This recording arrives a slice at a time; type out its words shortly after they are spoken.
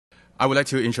I would like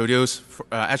to introduce,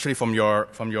 actually from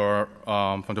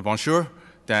the brochure,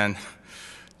 then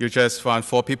you just find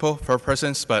 4 people per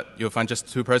person, but you'll find just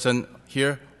 2 persons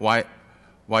here. Why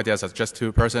there's just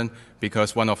 2 persons?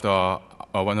 Because one of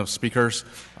the speakers,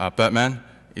 Birdman,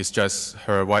 is just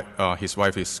her wife. His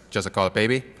wife is just got a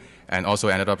baby, and also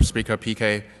another speaker,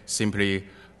 PK, simply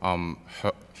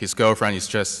his girlfriend is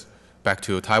just back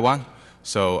to Taiwan.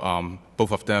 So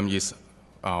both of them is.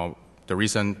 The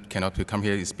reason cannot come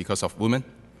here is because of women.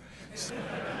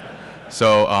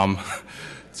 So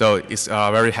it's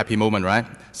a very happy moment, right?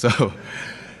 So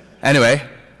anyway,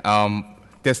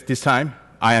 this time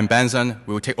I and Benson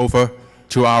will take over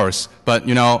 2 hours. But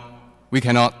you know, we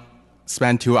cannot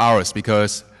spend 2 hours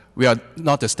because we are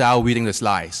not the style reading the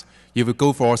slides. If we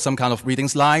go for some kind of reading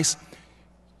slides,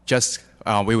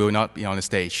 we will not be on the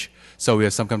stage. So we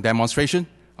have some kind of demonstration,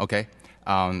 okay?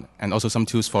 And also some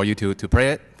tools for you to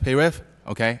play with,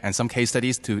 okay? And some case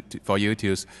studies for you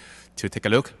to take a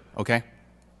look, okay?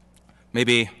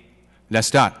 Maybe let's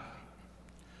start.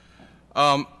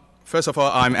 First of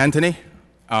all, I'm Anthony.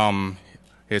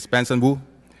 Here's Benson Wu.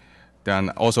 Then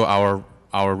also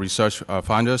our research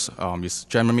founders is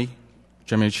Jeremy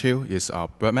Chiu is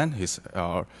Birdman. His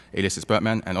alias is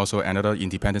Birdman, and also another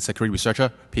independent security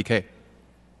researcher, PK.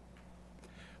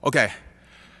 Okay,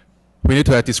 we need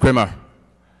to have a disclaimer.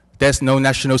 There's no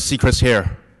national secrets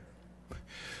here.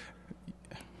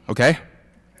 Okay?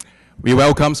 We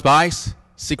welcome spies,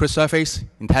 secret service,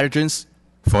 intelligence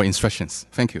for instructions.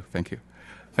 Thank you, thank you,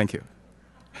 thank you.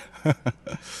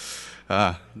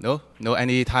 No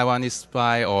any Taiwanese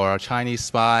spy or Chinese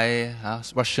spy,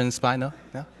 Russian spy, no?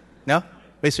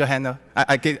 Raise your hand, no?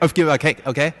 I'll give you a cake,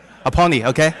 okay? A pony,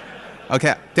 okay?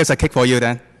 Okay, there's a cake for you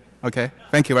then. Okay,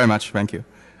 thank you very much, thank you.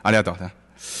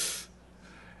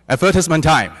 Advertisement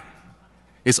time.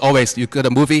 It's always, you got a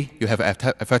movie, you have an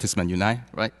advertisement,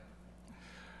 right?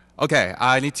 Okay,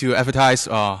 I need to advertise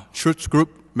Truth Group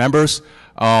members.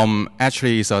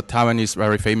 Actually, it's a Taiwanese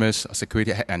very famous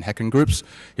security and hacking groups.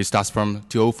 He starts from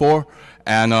 2004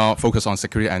 and focus on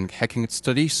security and hacking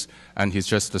studies. And he's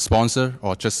just the sponsor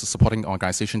or just the supporting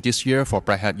organization this year for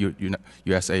Blackhat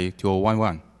USA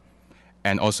 2011.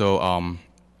 And also,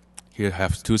 he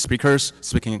has 2 speakers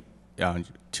speaking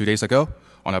 2 days ago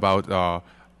on about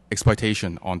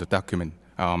exploitation on the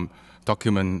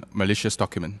malicious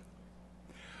document.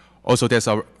 Also, there's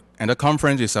another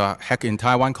conference, is a Hack in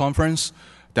Taiwan conference.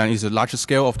 Then is the largest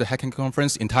scale of the hacking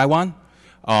conference in Taiwan.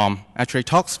 Actually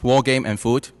talks, war game, and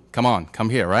food. Come on, come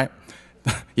here, right?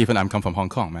 Even I come from Hong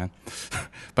Kong, man.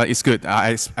 But it's good.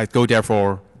 I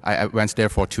went there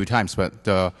for 2 times, but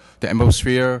the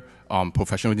atmosphere,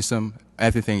 professionalism,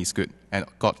 everything is good, and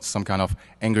got some kind of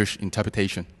English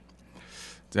interpretation.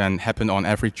 Then happen on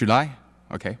every July,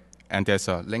 okay? And there's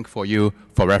a link for you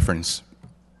for reference.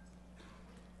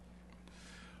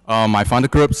 I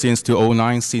founded the group since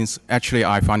 2009. Actually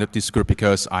I founded this group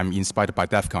because I'm inspired by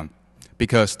DEFCON.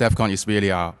 Because DEFCON is really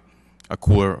a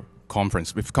cool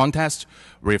conference with contests,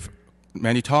 with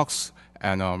many talks,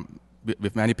 and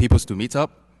with many people to meet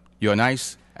up. You're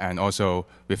nice, and also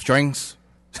with drinks.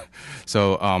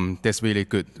 So that's really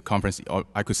good conference.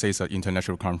 I could say it's an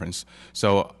international conference.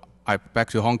 So I back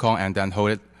to Hong Kong and then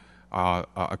hold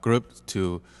a group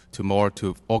to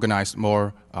organize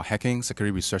more hacking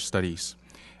security research studies.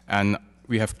 And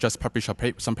we have just published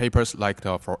some papers like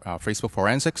the Facebook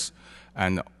forensics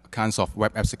and kinds of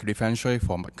web app security feng shui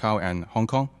for Macau and Hong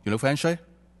Kong. You know feng shui?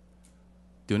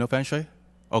 Do you know feng shui?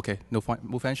 Okay, no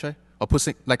feng shui? Or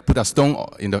put a stone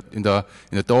in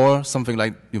the door, something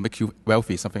like you make you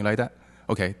wealthy, something like that.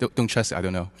 Okay, don't trust it, I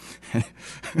don't know.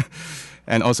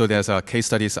 And also there's case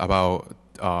studies about,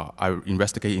 I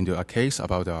investigate into a case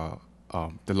about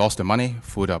the lost the money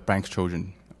for the bank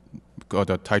children.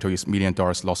 The title is $1 Million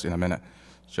Lost in a Minute.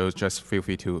 So just feel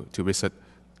free to visit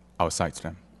our sites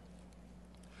then.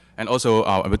 And also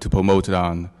I want to promote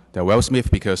the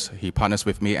Wellsmith because he partners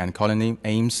with me and Colin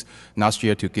Ames last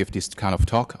year to give this kind of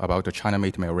talk about the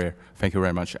China-made malware. Thank you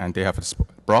very much. And they have a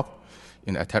blog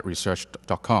in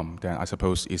attackresearch.com. Then I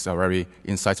suppose it's a very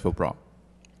insightful blog.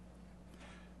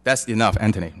 That's enough,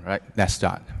 Anthony, right? Let's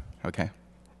start, okay?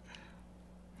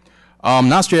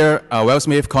 Last year,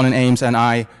 Wellsmith, Colin Ames, and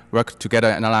I worked together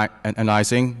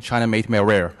analyzing China-made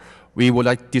malware. We would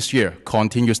like this year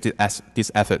continue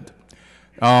this effort.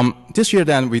 This year,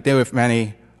 then, we deal with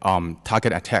many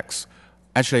target attacks.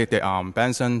 Actually,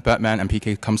 Benson, Birdman, and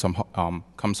PK comes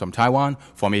from Taiwan.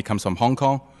 For me, comes from Hong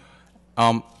Kong.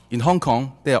 In Hong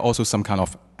Kong, there are also some kind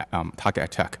of target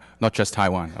attack, not just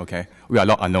Taiwan. Okay, we are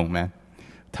not alone, man.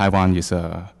 Taiwan is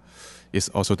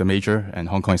also the major, and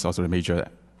Hong Kong is also the major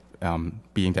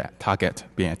being the target,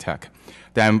 being attacked.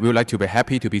 Then we would like to be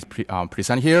happy to be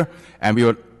present here, and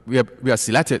we are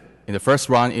selected in the first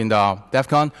round in the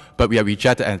DEFCON, but we are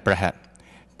rejected at Blackhat.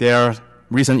 Their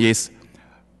reason is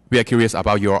we are curious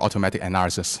about your automatic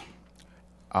analysis.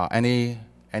 Any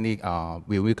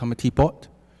review committee board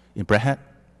in Blackhat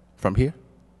from here?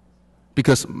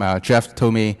 Because Jeff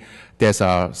told me there's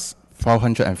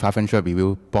 400 and 500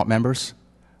 review board members.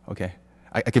 Okay,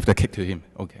 I give the kick to him.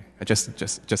 Okay,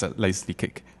 just a lazy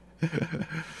kick.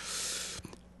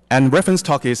 And reference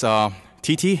talk is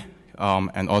TT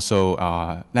and also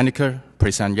Laniker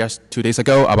present 2 days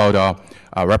ago about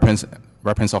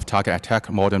reference of target attack,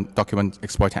 modern document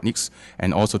exploit techniques,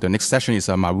 and also the next session is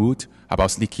Marut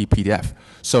about leaky PDF.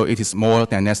 So it is more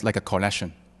than just like a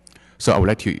collection. So I would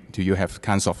like to you have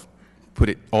kinds of put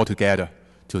it all together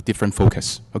to different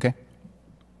focus, okay?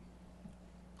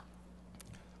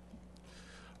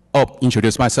 Oh,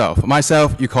 introduce myself.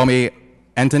 Myself, you call me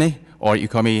Anthony, or you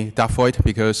call me Dark Void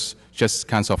because just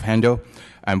kinds of handle.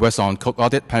 And works on code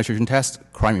audit, penetration test,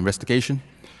 crime investigation,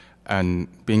 and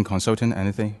being consultant,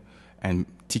 anything. And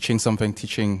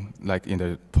teaching like in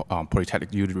the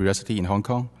Polytechnic University in Hong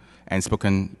Kong, and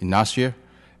spoken in last year,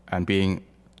 and being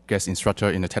guest instructor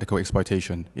in the technical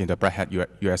exploitation in the Blackhat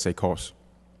USA course.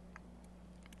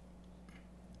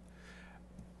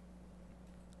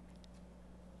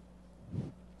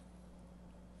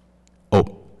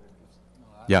 Oh,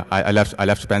 yeah, I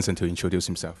left Benson to introduce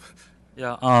himself.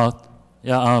 Yeah,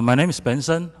 my name is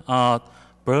Benson.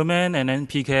 Berman and then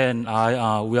PK and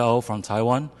I, we are all from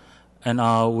Taiwan, and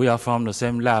we are from the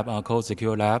same lab called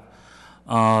Xecure lab.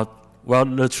 Well,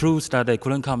 the truth that they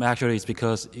couldn't come actually is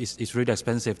because it's really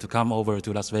expensive to come over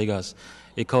to Las Vegas.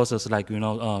 It costs us like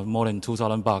more than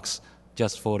 $2,000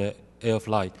 just for the air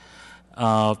flight.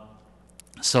 Well,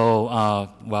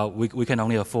 we can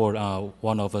only afford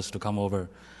one of us to come over,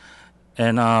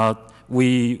 and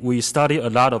we study a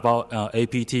lot about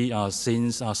APT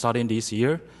since starting this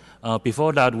year.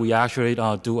 Before that, we actually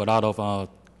do a lot of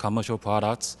commercial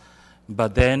products.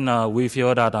 But then we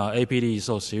feel that APT is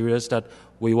so serious that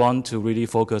we want to really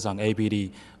focus on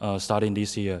APT starting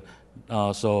this year.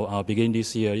 So beginning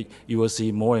this year, you will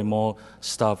see more and more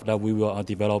stuff that we will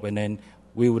develop, and then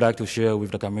we would like to share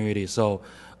with the community. So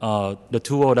the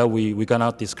tool that we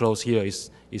cannot disclose here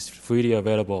is freely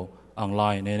available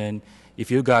online. And then if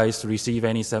you guys receive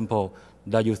any sample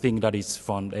that you think that is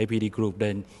from the APT group,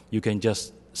 then you can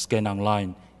just scan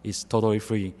online. It's totally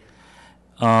free.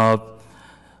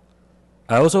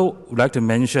 I also would like to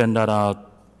mention that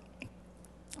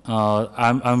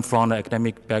I'm from an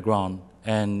academic background,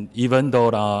 and even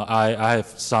though I have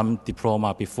some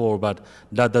diploma before, but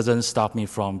that doesn't stop me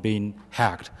from being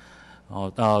hacked.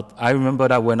 I remember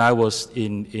that when I was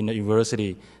in the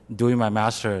university doing my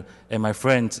master, and my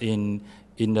friends in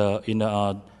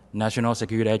the National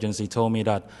Security Agency told me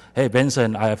that, hey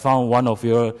Benson, I found one of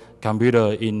your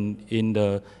computer in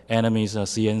the enemy's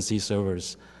CNC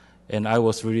servers. And I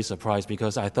was really surprised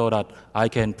because I thought that I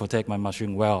can protect my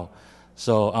machine well.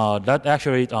 So that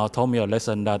actually taught me a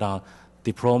lesson that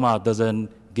diploma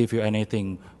doesn't give you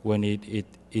anything when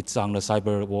it's on the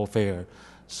cyber warfare.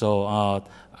 So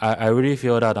I really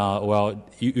feel that, well,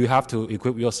 you have to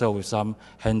equip yourself with some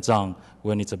hands-on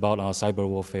when it's about cyber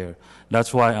warfare.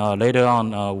 That's why later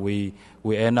on we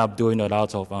end up doing a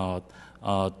lot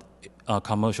of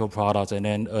commercial products and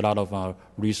then a lot of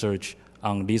research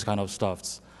on these kind of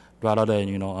stuffs, rather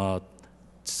than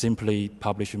simply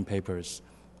publishing papers.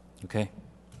 Okay.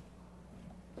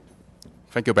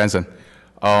 Thank you, Benson.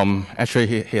 Actually,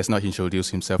 he has not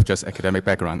introduced himself, just academic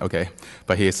background, okay.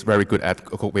 But he is very good at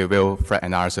code threat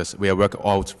analysis. We work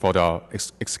out for the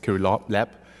Xecure lab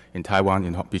in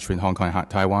Taiwan, between Hong Kong and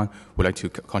Taiwan. We'd like to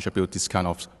contribute this kind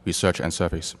of research and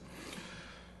service.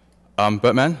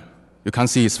 Birdman, you can't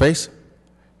see his face.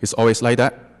 He's always like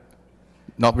that.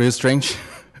 Not really strange.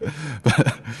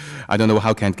 But I don't know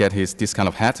how can get this kind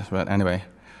of hat, but anyway.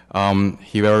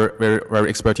 He very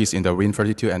expertise in the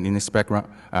Win32 and Linux background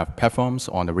platforms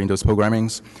on the Windows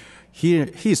programmings. He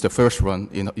is the first one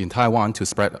in Taiwan to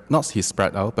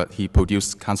spread out, but he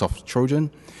produced kinds of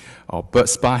Trojan or bird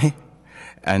spy,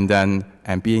 and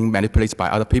being manipulated by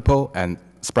other people and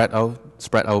spread out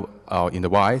in the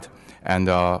wild. And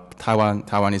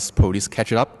Taiwanese police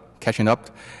catching up,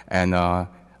 and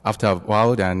after a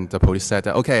while, then the police said,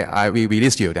 okay, we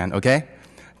released you then, okay?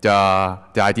 The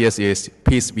idea is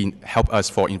please help us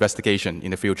for investigation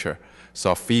in the future.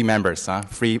 So 3 members,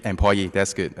 3 employees,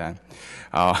 that's good.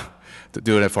 To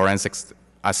do the forensics,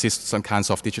 assist some kinds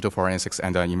of digital forensics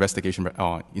and investigation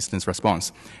instance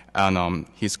response. And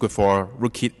he's good for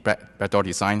rootkit backdoor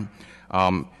design.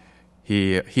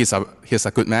 he's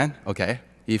a good man, okay?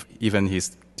 Even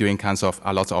he's doing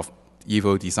a lot of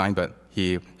evil design, but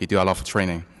he do a lot of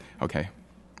training, okay?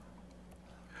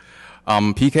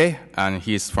 PK, and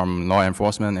he's from law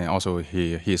enforcement, and also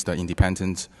he's the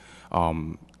independent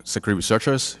security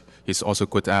researchers. He's also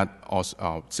good at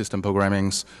system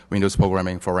programming, Windows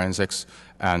programming, forensics,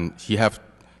 and he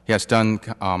has done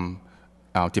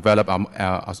develop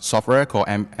a software called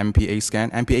MPA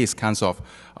Scan. MPA is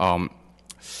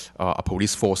a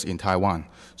police force in Taiwan,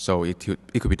 so it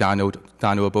could be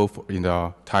downloadable in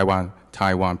the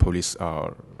Taiwan police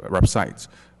website.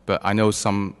 But I know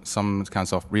some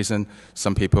kinds of reason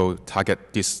some people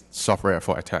target this software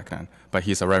for attack. But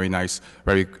he's a very nice,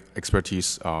 very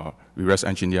expertise reverse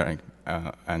engineer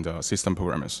and system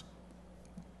programmers.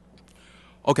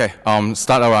 Okay,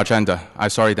 start our agenda. I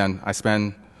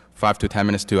spent 5 to 10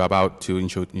 minutes to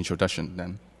introduction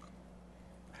then.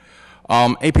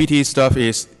 APT stuff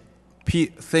is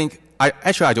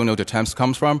I don't know the terms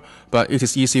comes from, but it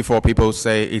is easy for people to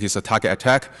say it is a target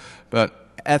attack. But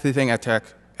every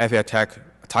attack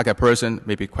target person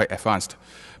may be quite advanced,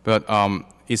 but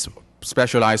it's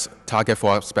specialized target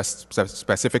for a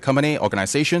specific company,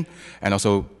 organization, and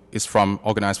also it's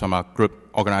organized from a group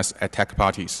organized attack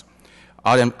parties.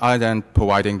 Other than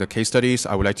providing the case studies,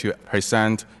 I would like to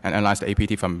present and analyze the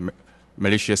APT from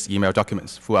malicious email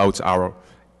documents throughout our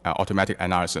automatic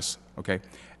analysis. Okay,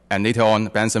 and later on,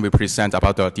 Benson will present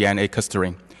about the DNA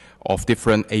clustering of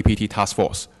different APT task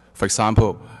force. For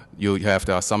example, you have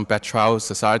some bad trial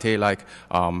society like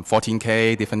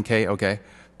 14K, different K, okay,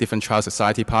 different trial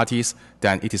society parties.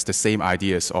 Then it is the same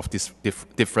ideas of this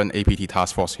different APT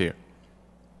task force here.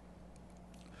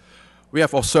 We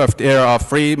have observed there are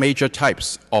 3 major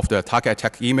types of the target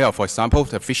attack email. For example,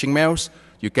 the phishing mails.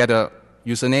 You get a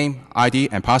username, ID,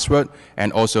 and password,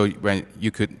 and also when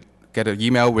you could get an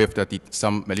email with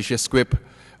some malicious script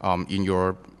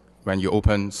when you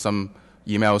open some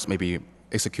emails, maybe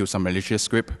execute some malicious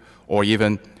script, or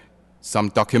even some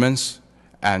documents,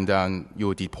 and then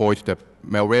you deploy the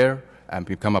malware and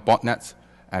become a botnet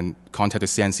and contact the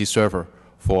CNC server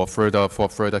for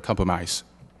further compromise.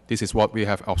 This is what we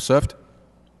have observed.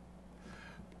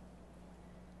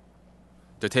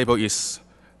 The table is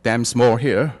damn small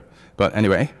here, but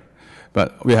anyway,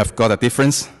 but we have got a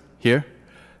difference here.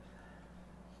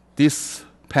 This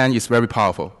pen is very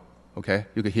powerful, okay?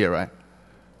 You can hear, right?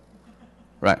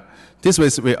 Right. This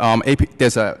was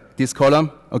there's this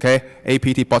column, okay,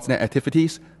 APT botnet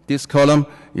activities. This column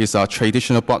is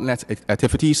traditional botnet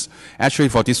activities. Actually,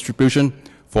 for distribution,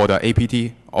 for the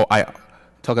APT, I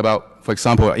talk about, for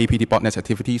example, APT botnet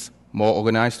activities, more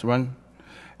organized run,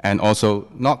 and also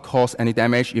not cause any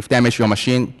damage. If damage your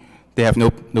machine, they have no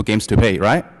games to pay,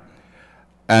 right?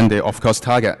 And they, of course,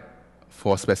 target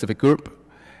for a specific group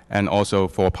and also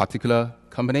for a particular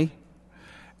company.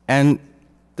 And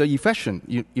the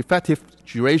effective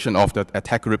duration of the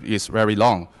attack group is very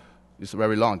long. It's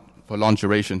very long, for long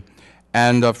duration.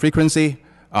 And the frequency,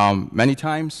 many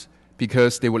times,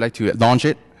 because they would like to launch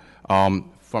it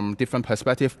from different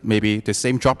perspective, maybe the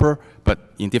same dropper,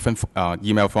 but in different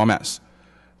email formats.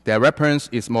 Their reference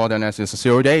is more than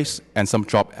 0 days, and some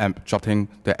dropping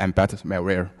the embedded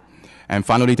malware. And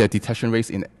finally, the detection rates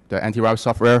in the antivirus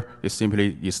software is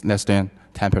less than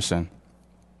 10%.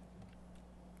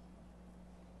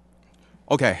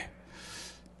 Okay,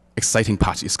 exciting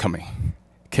part is coming.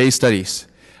 Case studies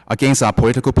against a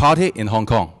political party in Hong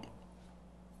Kong.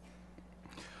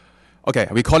 Okay,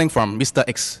 we're calling from Mr.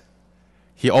 X.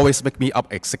 He always wakes me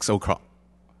up at 6 o'clock.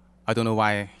 I don't know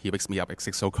why he wakes me up at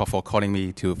 6 o'clock for calling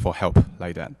me for help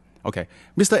like that. Okay,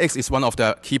 Mr. X is one of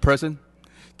the key person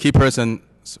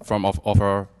from of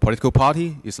our political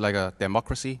party. It's like a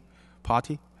democracy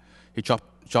party. He dropped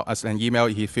us an email.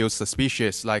 He feels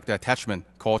suspicious, like the attachment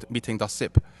called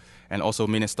meeting.zip and also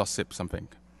minutes.zip something.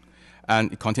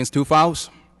 And it contains 2 files.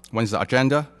 One is the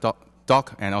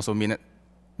agenda.doc and also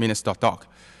minutes.doc.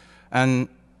 And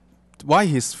why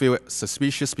he feels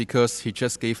suspicious? Because he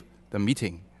just gave the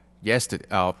meeting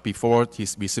yesterday before he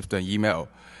received the email,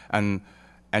 and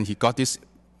he got this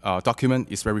document.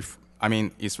 It's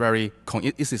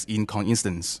is in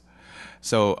coincidence.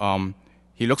 So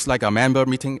he looks like a member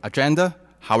meeting agenda.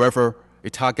 However,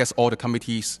 it targets all the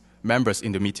committee's members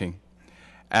in the meeting.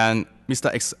 And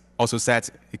Mr. X also said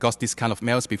he got this kind of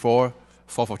mails before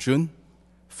 4th of June,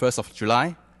 1st of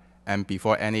July, and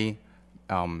before any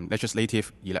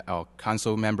legislative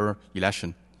council member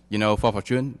election. You know, 4th of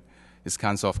June is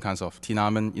kinds of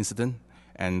Tiananmen incident,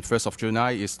 and 1st of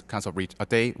July is kinds of a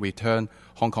day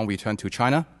Hong Kong return to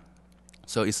China.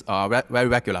 So it's very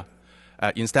regular.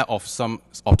 Instead of some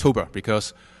October,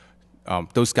 because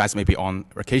those guys may be on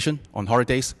vacation, on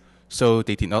holidays, so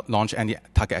they did not launch any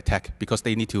target attack because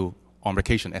they need to on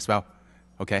vacation as well,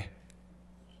 okay?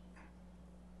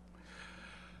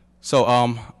 So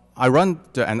I run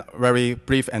the very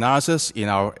brief analysis in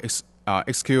our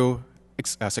Xecure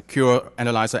secure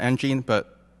analyzer engine,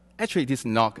 but actually this is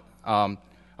not a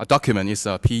document, it's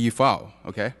a PE file,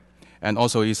 okay? And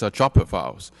also it's a dropper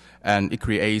files, and it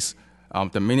creates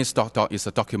the minutes.doc is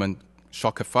a document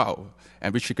shortcut file,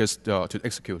 and which triggers to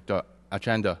execute the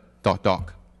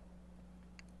agenda.doc.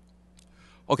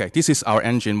 Okay, this is our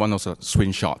engine, one of the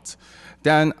screenshots.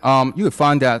 Then you will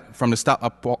find that from the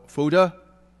startup folder,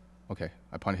 okay,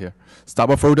 I point here,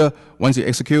 startup folder, once you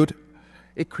execute,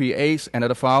 it creates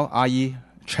another file, i.e.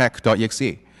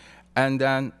 check.exe. And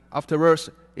then afterwards,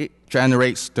 it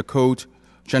generates the code,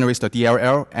 generates the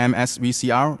DLL,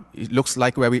 MSVCR. It looks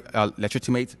like very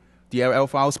legitimate DLL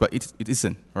files, but it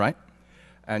isn't, right?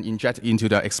 And inject into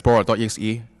the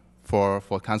explorer.exe for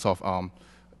kinds of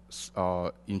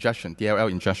injection,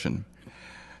 DLL injection.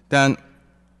 Then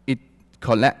it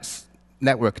collects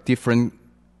network different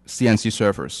CNC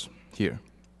servers here.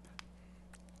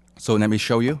 So let me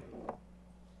show you.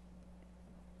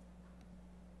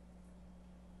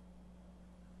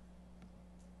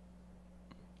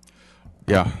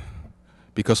 Yeah,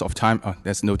 because of time,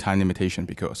 there's no time limitation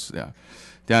because, yeah.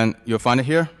 Then you'll find it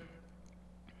here.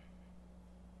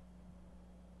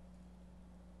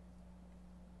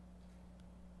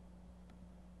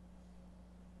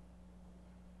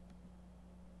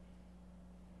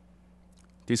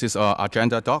 This is our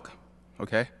agenda doc,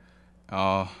 okay?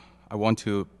 I want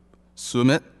to zoom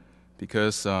it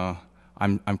because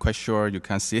I'm quite sure you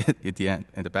can see it at the end,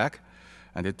 in the back,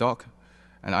 and the doc,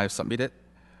 and I've submitted.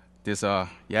 This,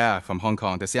 yeah, from Hong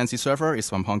Kong. The CNC server is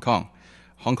from Hong Kong.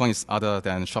 Hong Kong is other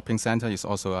than shopping center. It's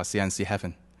also a CNC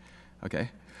heaven,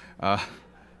 okay?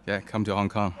 Yeah, come to Hong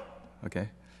Kong, okay?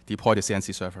 Deploy the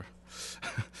CNC server.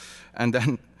 And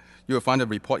then you will find a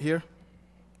report here.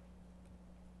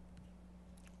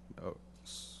 Oh.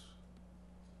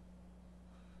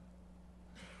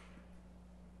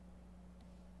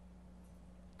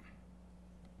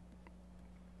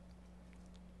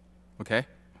 Okay?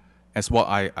 As what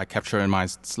I capture in my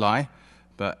slide,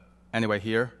 but anyway,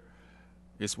 here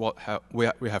is what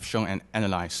we have shown and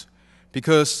analyzed.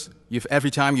 Because if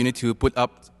every time you need to put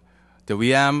up the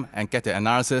VM and get the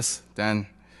analysis, then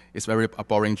it's a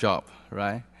boring job,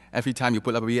 right? Every time you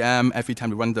put up a VM, every time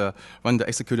you run the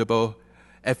executable,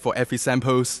 for every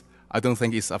samples, I don't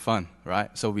think it's fun,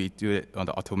 right? So we do it on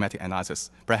the automatic analysis.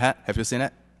 Blackhat, have you seen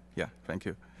it? Yeah, thank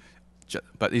you.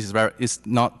 But it's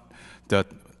not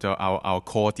our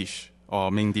core dish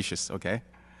or main dishes, okay?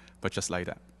 But just like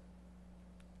that.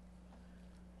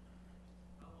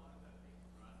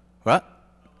 What?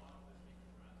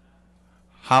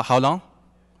 How long?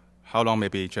 How long?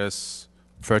 Maybe just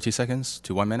 30 seconds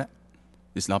to 1 minute.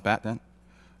 It's not bad then.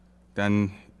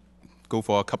 Then go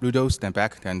for a cup noodles, then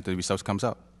back, then the results comes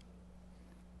out.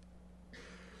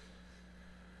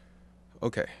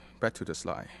 Okay, back to the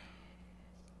slide.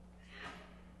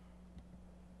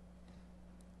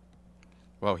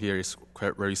 Well, here is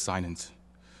quite very silent.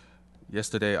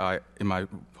 Yesterday, in my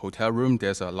hotel room,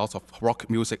 there's a lot of rock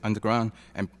music underground,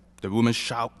 and the woman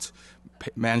shouts,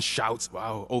 man shouts,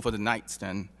 wow, over the night.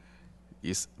 Then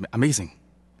it's amazing.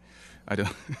 I don't,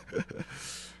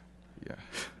 yeah,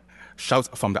 shouts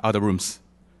from the other rooms.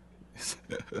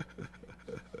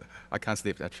 I can't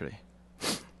sleep actually.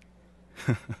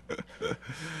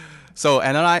 So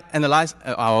analyze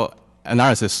our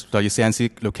analysis, the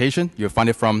CNC location. You find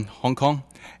it from Hong Kong.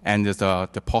 And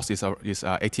the post is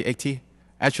 8080.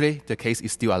 Actually, the case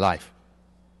is still alive.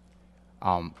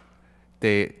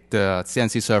 The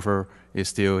CNC server is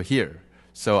still here.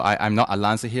 So I'm not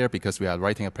announcing here because we are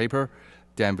writing a paper.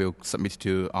 Then we'll submit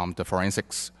to the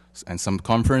forensics and some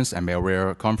conference and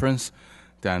malware conference.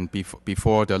 Then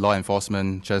before the law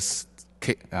enforcement just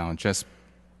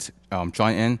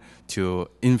join in to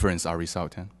influence our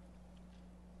result.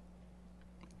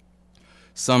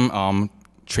 Some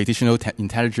traditional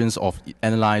intelligence of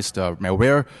analyze the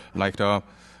malware, like the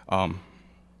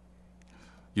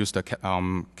use the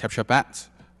capture bat,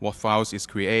 what files is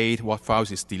create, what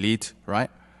files is delete, right?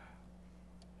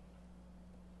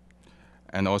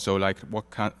 And also like what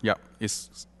kind, yeah, it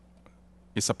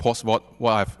supports what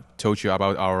I've told you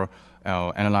about our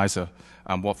analyzer,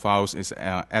 what files is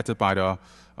added by the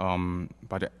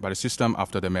system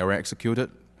after the malware executed,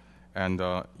 and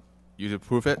you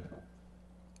prove it.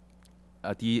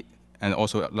 And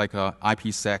also like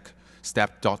IPsec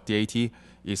step.dat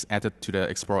is added to the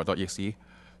explorer.exe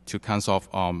to kinds of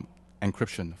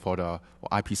encryption for the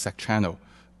IPsec channel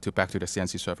to back to the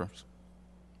CNC servers.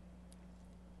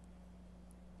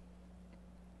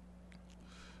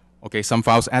 Okay, some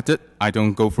files added. I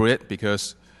don't go through it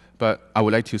but I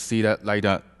would like to see that like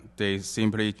that they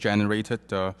simply generated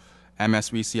the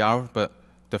MSVCR, but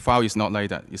the file is not like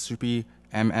that. It should be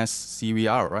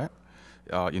MSCVR, right?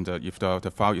 If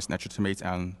the file is legitimate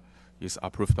and is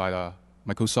approved by the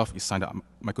Microsoft, is signed by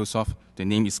Microsoft, the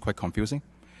name is quite confusing,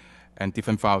 and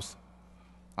different files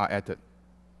are added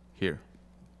here.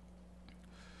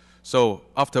 So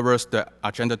afterwards, the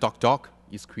agenda.doc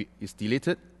is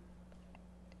deleted.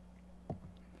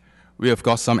 We have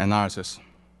got some analysis.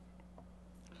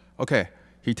 Okay,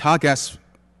 he targets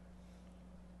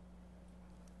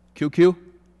QQ.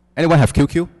 Anyone have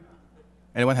QQ?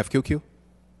 Anyone have QQ?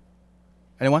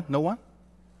 Anyone? No one?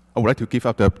 I would like to give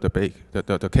up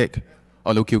the cake.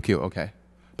 Oh, no QQ, okay.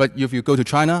 But if you go to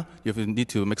China, if you need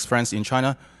to make friends in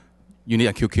China, you need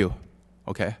a QQ,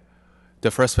 okay?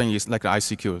 The first thing is like the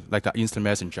ICQ, like the instant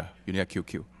messenger, you need a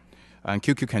QQ. And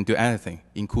QQ can do anything,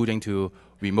 including to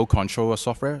remote control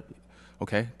software,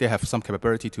 okay? They have some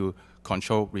capability to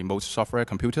control remote software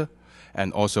computer,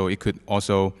 and also it could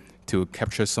also to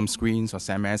capture some screens or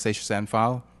send message, send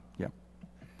file, yeah.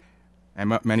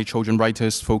 And many children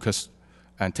writers focus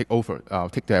and take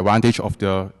the advantage of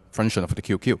the function of the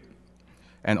QQ.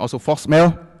 And also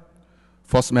Foxmail.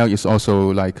 Foxmail is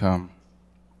also like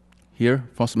here,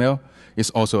 Foxmail is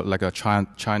also like a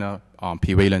China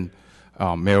prevalent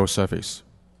mail service.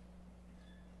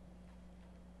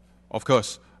 Of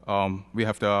course, we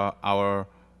have our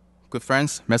good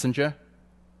friends, Messenger.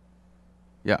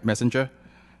 Yeah, Messenger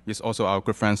is also our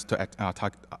good friends to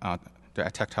the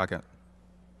attack target.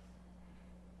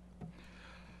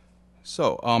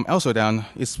 So also then,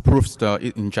 it proves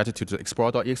it injected to the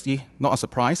explorer.exe. Not a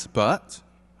surprise, but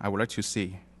I would like to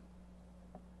see.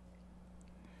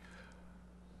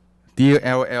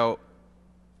 DLL,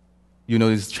 you know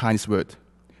this Chinese word.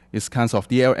 It's kind of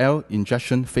DLL,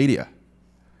 injection failure.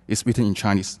 It's written in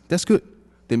Chinese. That's good.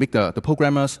 They make the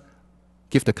programmers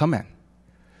give the comment.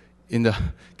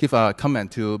 Give a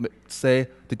comment to say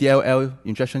the DLL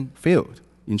injection failed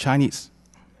in Chinese.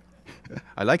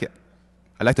 I like it.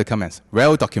 I like the comments.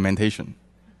 Well documentation.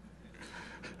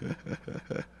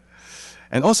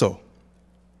 And also,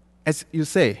 as you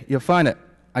say, you find it.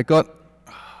 I got,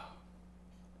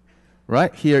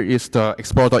 right here is the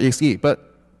explorer.exe,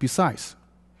 but besides,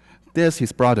 there's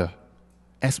his brother,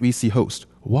 SVC host.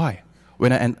 Why?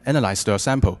 When I analyze the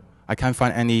sample, I can't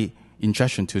find any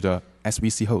injection to the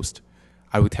SVC host.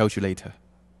 I will tell you later.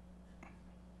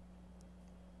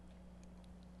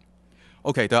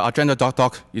 Okay, the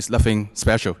agenda.doc is nothing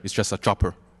special. It's just a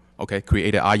dropper. Okay,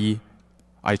 create an IE,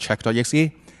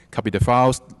 iCheck.exe, copy the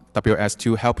files,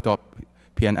 ws2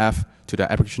 help.pnf to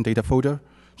the application data folder,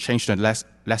 change the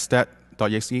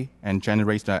less.exe, and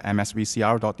generate the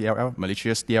msvcr.dll,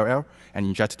 malicious DLL, and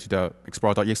inject to the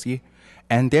explorer.exe.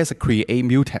 And there's a create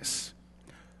mutex.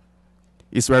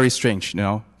 It's very strange, you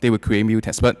know. They will create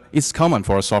mutex, but it's common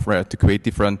for a software to create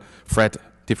different thread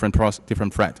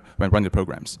when running the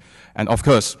programs. And of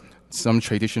course, some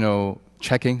traditional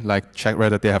checking, like check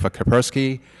whether they have a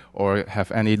Kaspersky or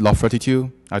have any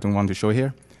log32. I don't want to show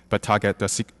here, but target the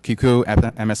QQ,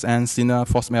 MSN, Sina,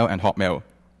 Foxmail, and Hotmail.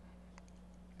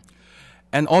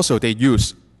 And also, they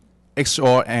use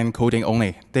XOR encoding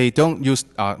only. They don't use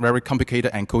very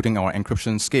complicated encoding or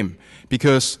encryption scheme,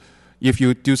 because if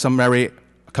you do some very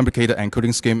complicated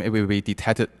encoding scheme, it will be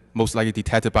detected, most likely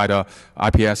detected by the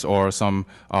IPS or some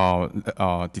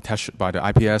detection by the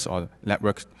IPS or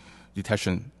network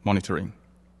detection monitoring.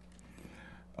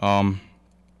 Let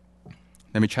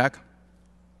me check.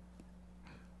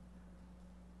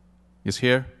 It's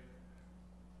here.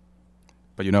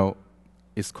 But you know,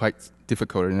 it's quite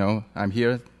difficult, you know. I'm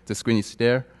here, the screen is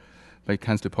there, but it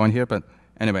comes to point here. But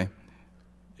anyway,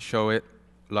 show it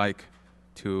like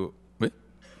to, wait,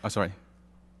 oh, sorry.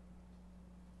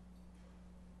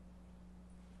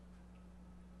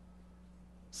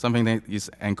 Something that is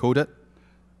encoded.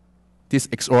 This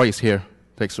XOR is here,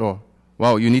 the XOR.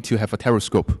 Wow, you need to have a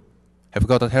teroscope. Have you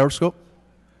got a teroscope?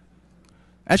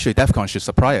 Actually, DEFCON should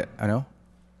supply it, I know.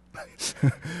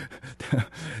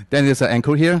 Then there's an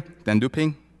encode here, then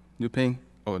looping.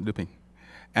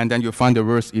 And then you find the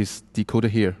words is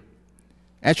decoded here.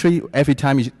 Actually, every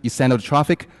time you send out the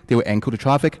traffic, they will encode the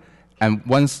traffic, and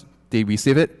once they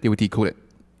receive it, they will decode it.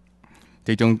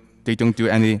 They don't do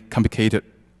any complicated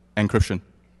encryption.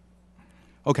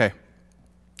 Okay.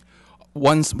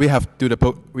 Once we have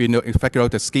figure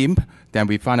out the scheme, then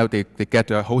we find out they get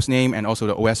the host name and also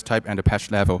the OS type and the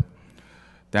patch level.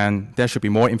 Then there should be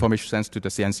more information sent to the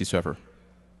CNC server.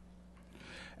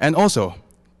 And also,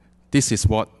 this is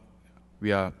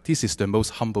the most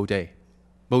humble day,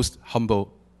 most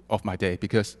humble of my day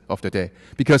because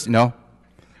you know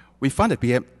we found the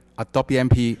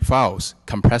 .bmp files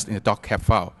compressed in a .cap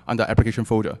file under application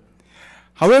folder.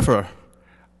 However,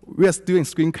 we are doing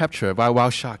screen capture by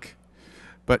Wireshark,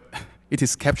 but it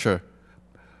is captured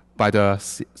by the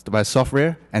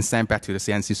software and sent back to the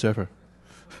CNC server.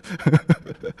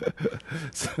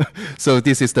 so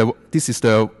this is the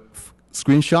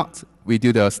screenshot. We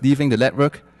do the sniffing the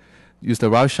network, use the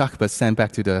Wireshark, but send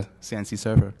back to the CNC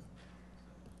server.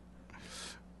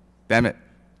 Damn it.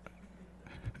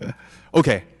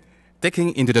 Okay,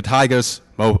 digging into the tiger's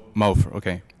mouth.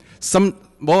 Okay, some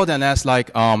more than that,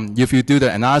 like if you do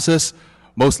the analysis,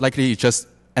 most likely you just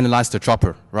analyze the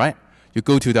dropper, right? You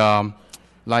go to the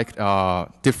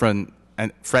different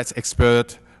threat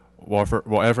expert,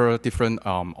 whatever different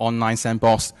online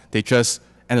sandbox. They just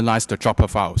analyze the dropper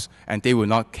files, and they will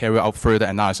not carry out further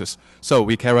analysis. So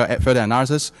we carry out further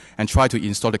analysis and try to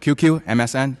install the QQ,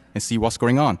 MSN, and see what's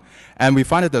going on. And we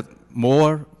find that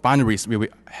more binaries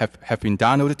have been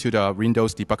downloaded to the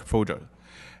Windows debug folder.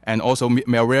 And also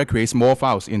malware creates more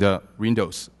files in the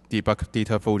Windows debug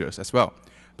data folders as well.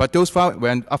 But those files,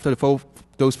 after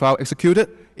those files executed,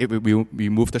 it will be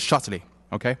removed shortly,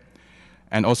 okay?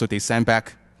 And also they send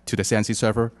back to the CNC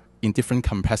server in different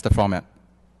compressed format.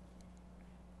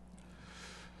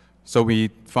 So we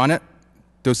found it.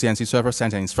 Those CNC servers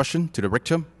send an instruction to the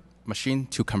victim machine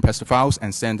to compress the files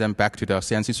and send them back to the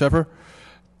CNC server.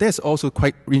 That's also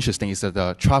quite interesting is that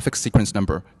the traffic sequence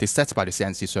number they set by the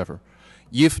CNC server.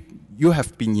 If you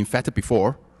have been infected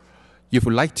before, if you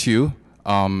would like to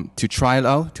try it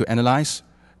out, to analyze,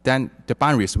 then the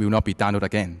binaries will not be downloaded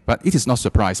again. But it is not a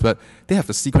surprise, but they have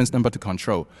the sequence number to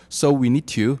control. So we need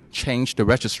to change the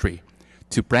registry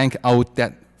to blank out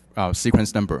that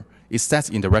sequence number. It's set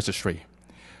in the registry.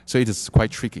 So it is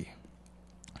quite tricky.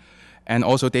 And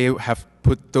also they have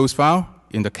put those files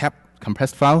in the cap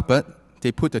compressed file, but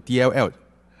they put the .dll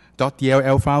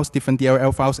files, different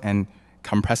DLL files, and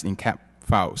compressed in cap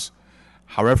files.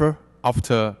 However,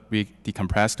 after we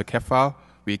decompress the cap file,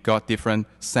 we got different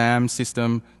SAM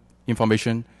system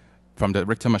information from the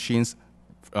victim machines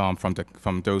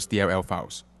from those DLL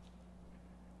files.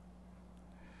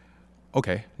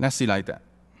 Okay, let's see like that.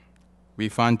 We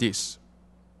find this.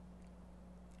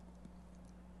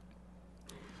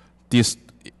 This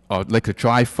like a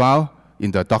drive file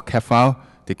in the .cap file.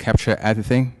 They capture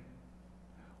everything,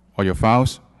 all your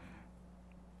files,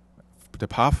 the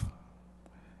path,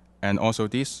 and also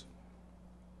this.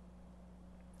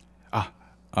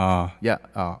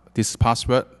 This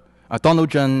password. Donald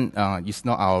Zheng is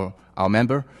not our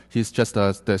member. He's just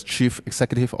the chief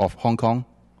executive of Hong Kong.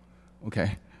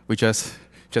 Okay, we just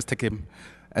take him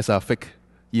as a fake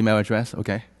email address.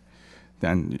 Okay,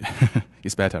 then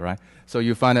it's better, right? So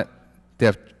you find that they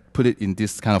have put it in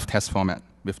this kind of test format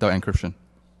without encryption.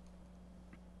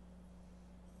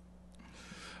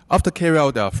 After carrying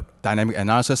out the dynamic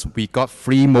analysis, we got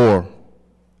 3 more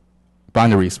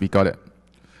binaries. We got it.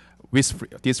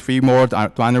 With these 3 more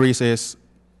binaries is,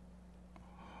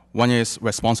 one is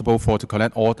responsible for to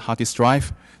collect all hard disk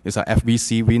drive. It's a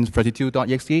FVC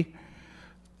win32.exe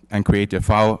and create the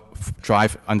file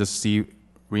drive under C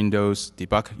Windows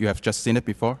debug. You have just seen it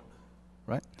before,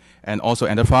 right? And also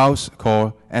enter files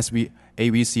called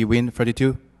AVC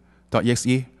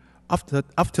win32.exe.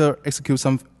 After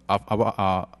execution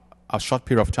of a short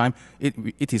period of time,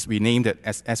 it is renamed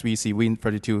as SVC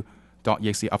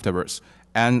win32.exe afterwards.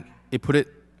 And it put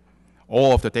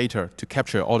all of the data to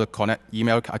capture all the connect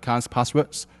email accounts,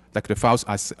 passwords, like the files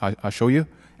I show you,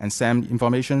 and SAM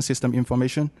information, system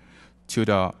information, to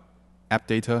the app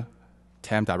data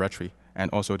temp directory,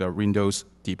 and also the Windows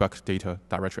debug data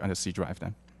directory under C drive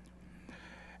then.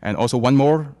 And also one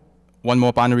more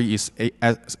binary is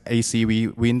ACV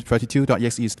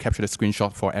win32.exe is captured a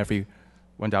screenshot for every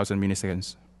 1,000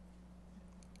 milliseconds.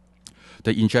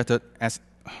 The injected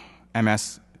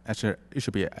MS, actually it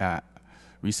should be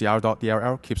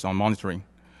VCR.dll, keeps on monitoring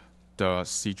the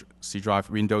C drive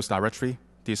Windows directory,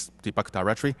 this debug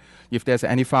directory. If there's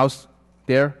any files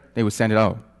there, they will send it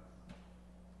out.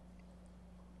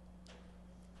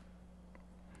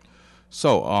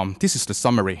 So this is the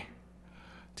summary.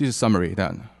 This is summary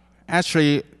then.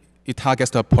 Actually, it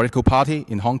targets the political party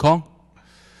in Hong Kong,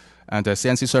 and the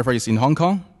CNC server is in Hong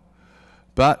Kong.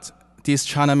 But this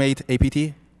China-made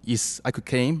APT is, I could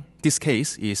claim, this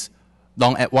case is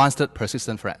long-advanced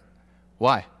persistent threat.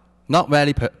 Why? Not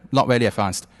very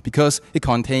advanced, because it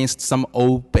contains some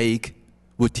old baked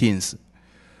routines.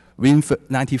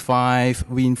 Win95,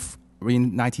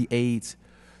 Win98,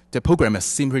 the programmer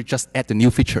simply just add the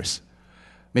new features.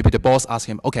 Maybe the boss asks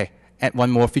him, okay, add 1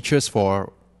 more features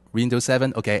for Windows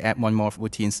 7, okay, add 1 more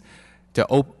routines. The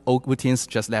old routines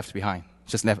just left behind,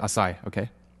 just left aside, okay?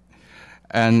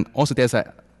 And also there's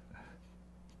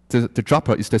the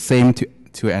dropper is the same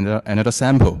to another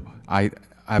sample.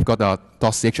 I've got a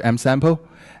 .chm sample,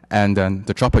 and then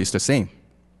the dropper is the same.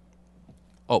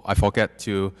 Oh, I forget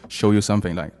to show you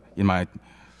something like in my,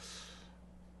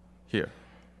 here.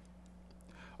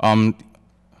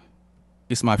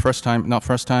 It's my first time, not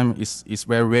first time, it's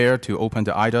very rare to open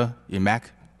the IDA in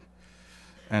Mac.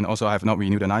 And also I have not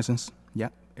renewed the license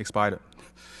yet, expired.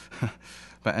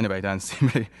 But anyway, then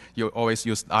simply you always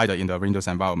use IDA in the Windows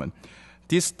environment.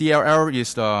 This DLL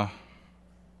is the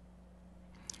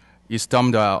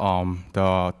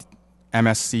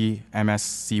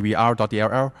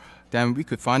mscvr.dll. Then we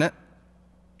could find it.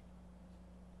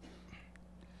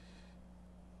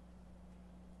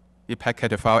 We packet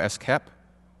the file as cap.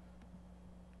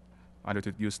 I need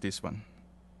to use this one.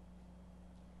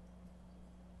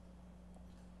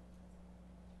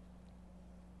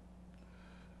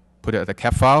 Put it at the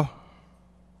cap file.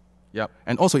 Yep.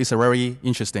 And also it's a very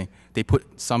interesting. They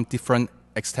put some different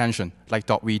extension like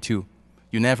 .v2.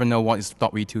 You never know what is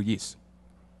 .v2 is.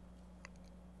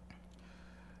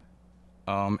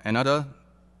 Another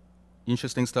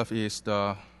interesting stuff is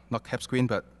the, not cap screen,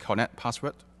 but connect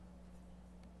password.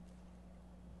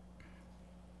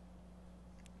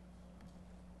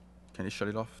 Can you shut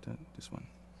it off, this one?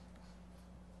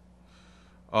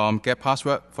 Get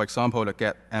password, for example, the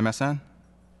get MSN.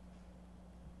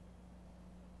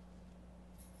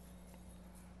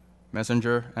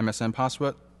 Messenger, MSN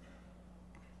password.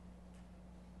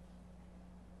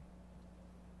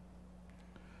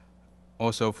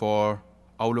 Also for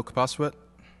Outlook password.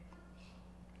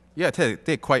 Yeah,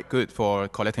 they're quite good for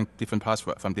collecting different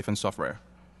passwords from different software.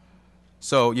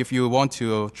 So if you want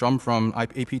to jump from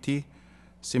APT,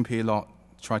 simply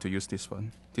try to use this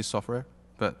one, this software.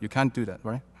 But you can't do that,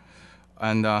 right?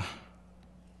 And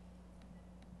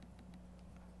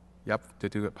yep, to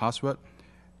do a password.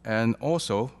 And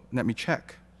also, let me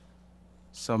check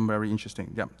some very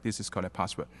interesting. Yep, this is called a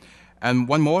password. And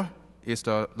one more is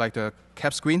like the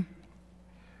cap screen.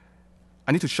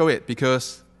 I need to show it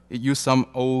because it used some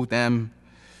old damn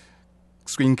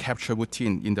screen capture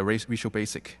routine in the Visual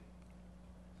Basic.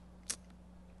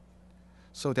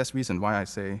 So that's the reason why I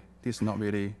say this is not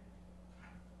really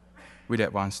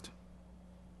advanced.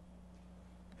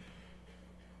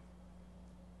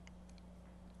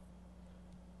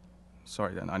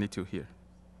 Sorry, then I need to hear.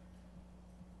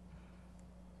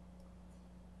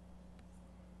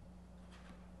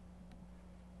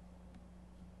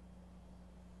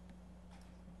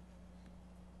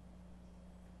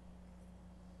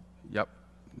 Yep,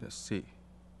 let's see.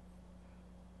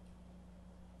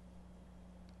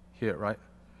 Here, right?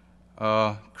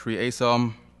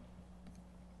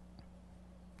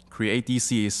 Create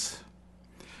DC is,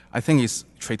 I think it's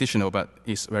traditional, but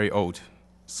it's very old.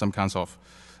 Some kinds of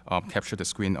capture the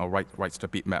screen or write the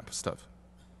bitmap stuff.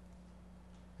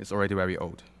 It's already very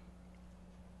old.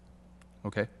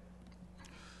 Okay.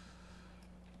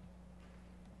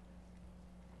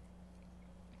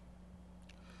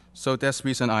 So that's the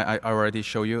reason I already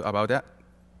showed you about that.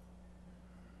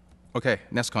 Okay,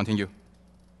 let's continue.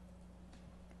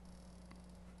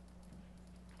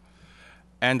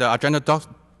 And the agenda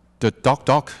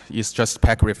doc is just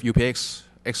packed with UPX.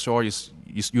 Xecure is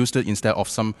used instead of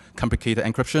some complicated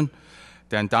encryption.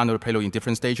 Then download the payload in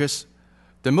different stages.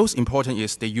 The most important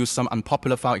is they use some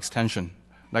unpopular file extension,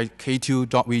 like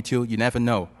K2.v2, you never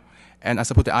know. And I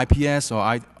suppose the IPS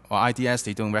or IDS,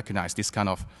 they don't recognize this kind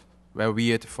of very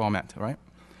weird format, right?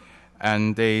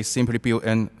 And they simply build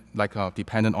in, like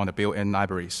dependent on the built-in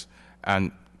libraries.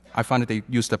 And I found that they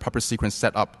use the proper sequence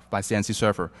set up by CNC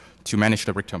server to manage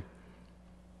the victim.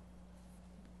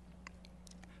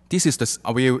 This is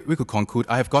the, we could conclude,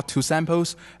 I have got two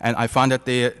samples, and I found that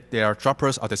their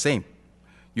droppers are the same.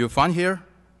 You find here,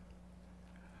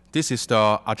 this is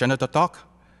the agenda.doc.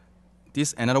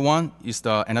 This another one is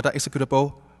another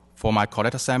executable for my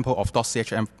collector sample of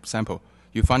 .chm sample.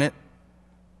 You find it?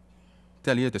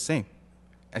 They're nearly the same,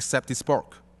 except this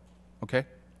fork, okay?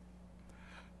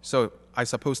 So I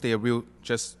suppose they will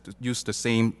just use the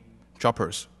same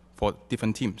droppers for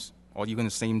different teams, or even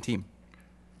the same team.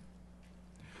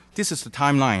 This is the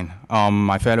timeline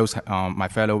my fellow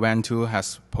Van2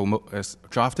 has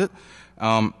drafted.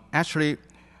 Actually,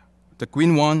 the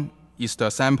green one is the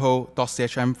sample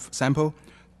 .chm sample.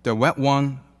 The red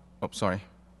one,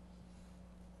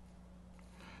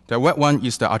 the red one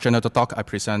is the agenda.doc I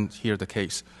present here the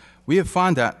case. We have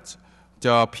found that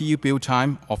the PU build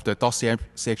time of the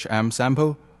 .chm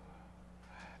sample,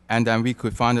 and then we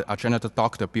could find the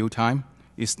agenda.doc, the build time,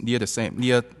 is near the same,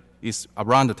 near is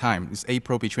around the time. It's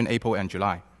April, between April and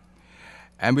July.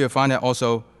 And we will find that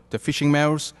also the phishing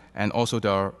mails and also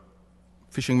the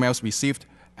phishing mails received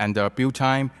and the build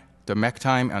time, the MAC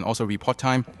time, and also report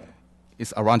time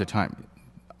is around the time,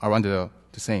 around the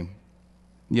same.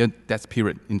 Near that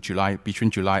period in July,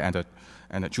 between July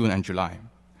and June and July.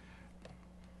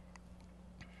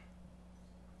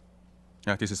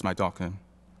 Yeah, this is my dog.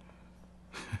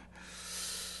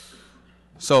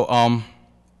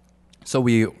 So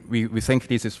we think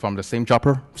this is from the same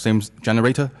dropper, same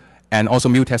generator, and also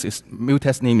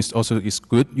mutest name is also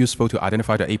good, useful to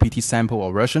identify the APT sample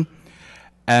or version.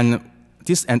 And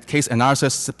this case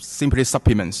analysis simply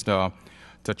supplements the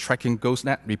tracking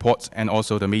GhostNet reports and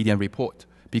also the median report,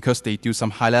 because they do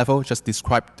some high level, just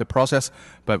describe the process,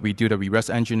 but we do the reverse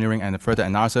engineering and the further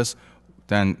analysis,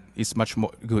 then it's much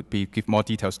more good, give more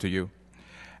details to you.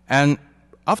 And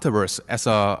afterwards, as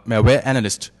a malware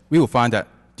analyst, we will find that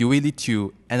do we need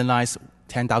to analyze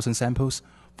 10,000 samples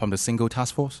from the single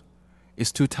task force?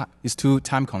 It's too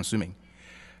time consuming.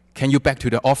 Can you back to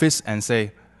the office and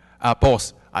say,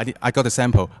 boss, I got a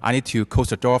sample. I need to close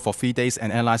the door for 3 days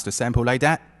and analyze the sample like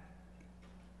that?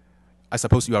 I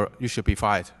suppose you should be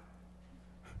fired,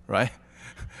 right?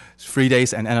 3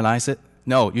 days and analyze it?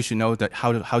 No, you should know that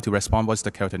how to respond, what's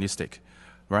the characteristic,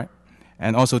 right?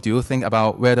 And also, do you think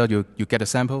about whether you get a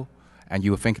sample and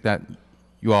you think that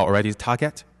you are already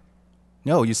target?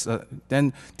 No,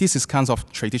 then this is kind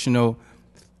of traditional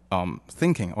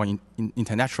thinking or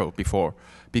intellectual before,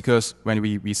 because when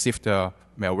we receive the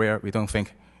malware, we don't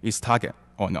think it's target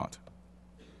or not.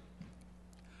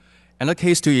 Another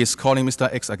case 2 is calling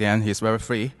Mr. X again. He's very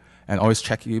free and always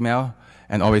check email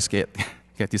and always get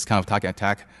this kind of target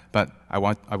attack, but I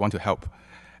want to help.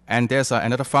 And there's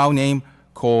another file name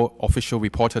called official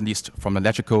reporter list from the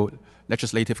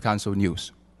Legislative Council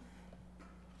News.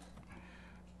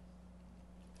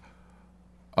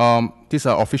 These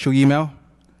are official email.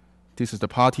 This is the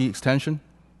party extension.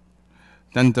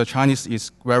 Then the Chinese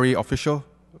is very official.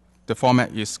 The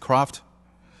format is craft.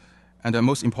 And the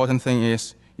most important thing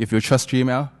is, if you trust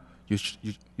Gmail,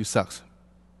 you suck.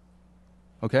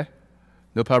 Okay?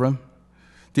 No problem?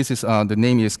 This is, the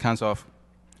name is kind of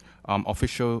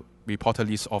official reporter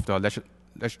list of the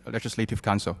Legislative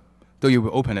Council. Though you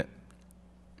will open it.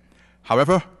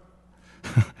 However,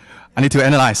 I need to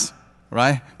analyze,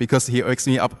 right? Because he wakes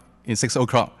me up in 6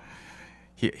 o'clock.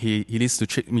 He needs to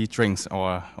treat me drinks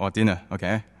or dinner,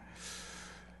 okay?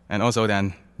 And also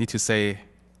then need to say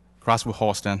grasswood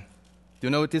horse then. Do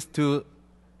you know these two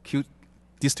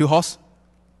horse?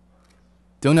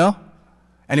 Don't know?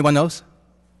 Anyone knows?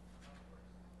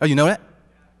 Oh, you know it?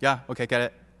 Yeah, okay, get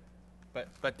it.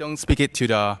 But don't speak it to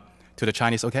the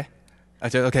Chinese, okay?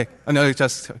 Okay, oh, no,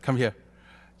 just come here.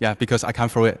 Yeah, because I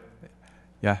can't throw it.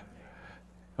 Yeah.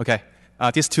 Okay.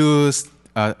 These two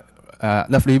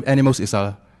lovely animals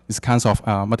is kinds of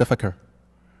motherfucker.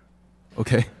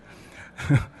 Okay.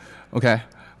 Okay.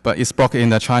 But it's blocked in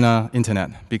the China internet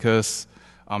because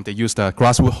they use the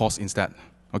grasswood horse instead.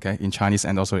 Okay, in Chinese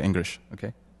and also English.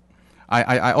 Okay.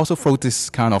 I also wrote this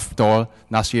kind of door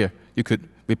last year. You could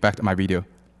read back my video.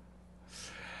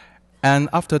 And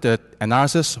after the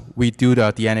analysis, we do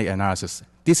the DNA analysis.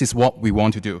 This is what we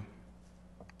want to do.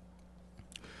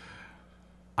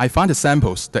 I find the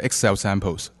samples, the Excel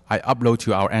samples, I upload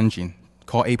to our engine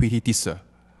called APT Disser.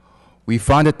 We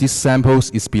find that these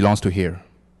samples belongs to here.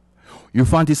 You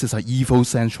find this is an evil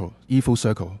circle.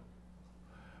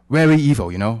 Very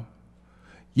evil, you know.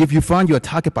 If you find you are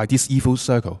targeted by this evil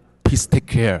circle, please take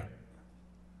care.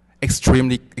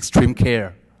 Extreme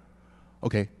care.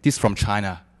 Okay, this from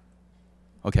China.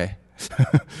 Okay.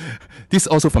 This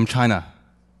also from China.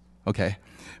 Okay.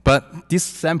 But these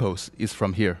samples is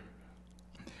from here.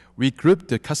 We group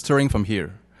the clustering from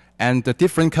here. And the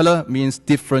different color means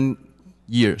different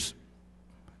years.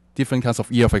 Different kinds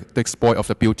of year of the exploit of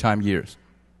the build time years.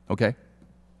 Okay?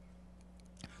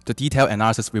 The detailed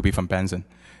analysis will be from Benson.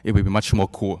 It will be much more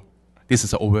cool. This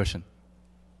is the old version.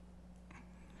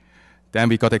 Then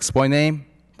we got the exploit name,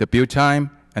 the build time,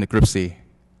 and the group C.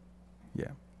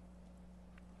 Yeah.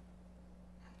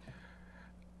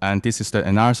 And this is the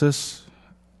analysis.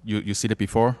 You see it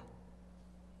before.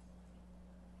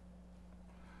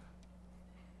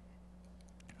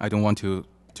 I don't want to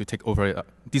take over it.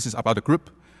 This is about the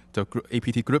group. The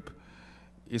APT group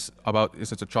is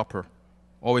the dropper.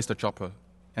 Always the dropper.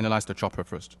 Analyze the dropper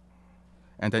first.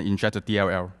 And then inject the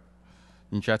DLL.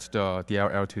 Inject the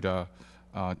DLL to the,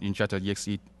 inject the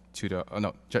exe to the,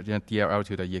 DLL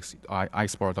to the exe,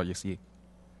 iExplorer.exe.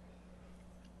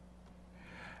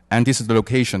 And this is the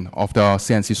location of the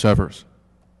CNC servers.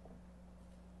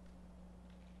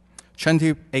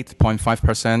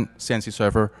 28.5% CNC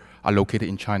server are located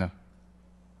in China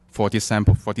for this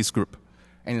sample, for this group.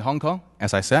 And in Hong Kong,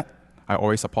 as I said, I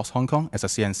always support Hong Kong as a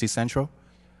CNC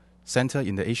center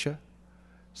in the Asia.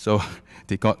 So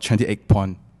they got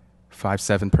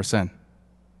 28.57%.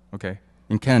 Okay.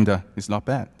 In Canada, it's not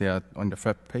bad. They are on the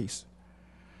third place.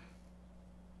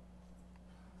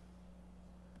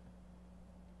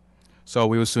 So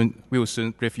we will soon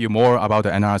review more about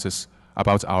the analysis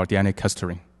about our DNA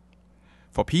clustering.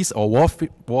 For peace or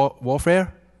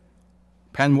warfare,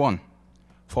 Pen 1.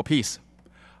 For peace,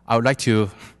 I would like to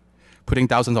put in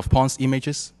thousands of points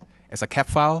images as a cap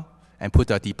file and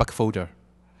put a debug folder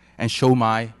and show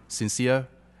my sincere,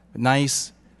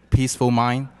 nice, peaceful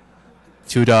mind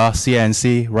to the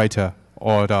CNC writer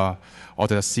or the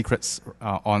secrets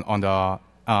on the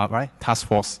right task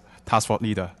force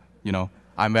leader. You know,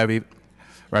 I'm very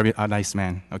nice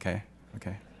man. Okay.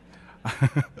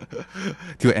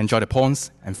 To enjoy the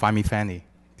pawns and find me fanny.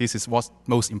 This is what's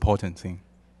most important thing.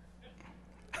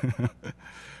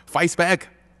 Fights back.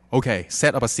 Okay,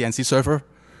 set up a CNC server,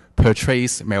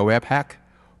 purchase malware pack,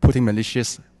 putting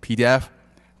malicious PDF,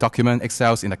 document,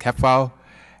 Excels in a cap file,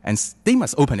 and they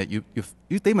must open it.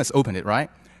 They must open it, right?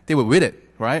 They will read it,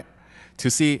 right? To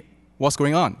see what's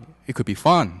going on. It could be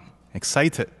fun,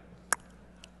 excited.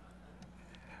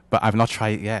 But I've not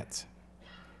tried it yet.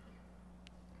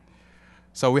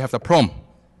 So we have the prompt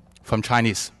from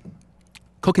Chinese.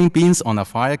 Cooking beans on a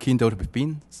fire kindled with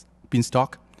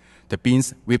beanstalk. The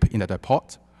beans whip in the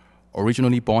pot,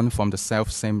 originally born from the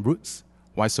self-same roots.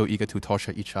 Why so eager to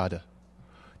torture each other?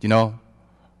 You know,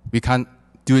 we can't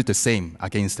do it the same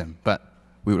against them, but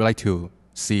we would like to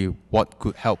see what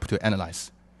could help to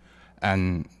analyze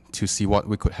and to see what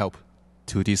we could help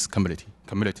to this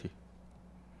community.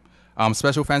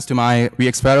 Special thanks to my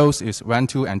VX fellows is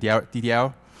Rantu and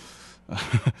DDL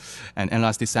and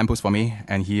analyze these samples for me.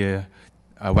 And here,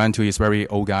 Rantu is very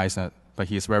old guys, but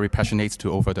he is very passionate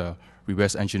to over the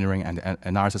reverse engineering and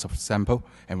analysis of sample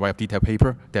and write a detailed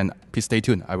paper. Then please stay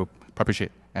tuned. I will publish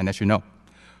it and let you know.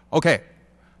 Okay,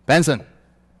 Benson,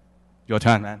 your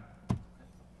turn, man.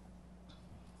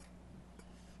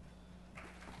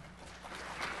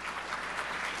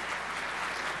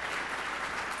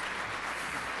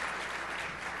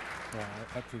 Yeah,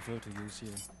 I prefer to use here.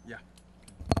 Yeah.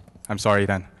 I'm sorry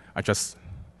then. I just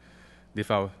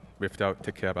leave out without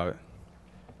take care about it.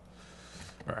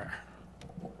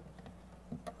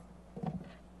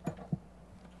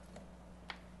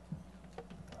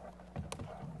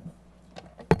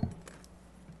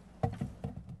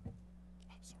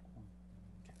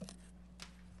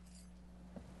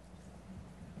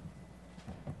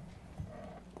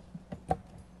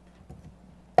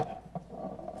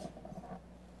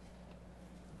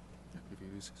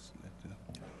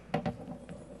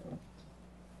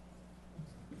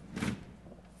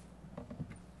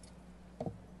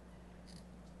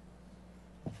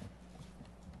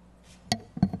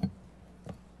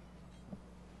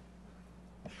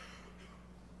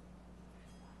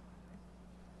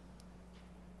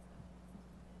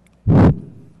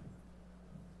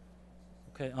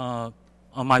 Okay, on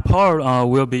my part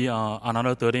will be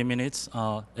another 30 minutes.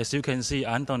 As you can see,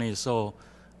 Anthony,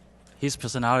 his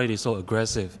personality is so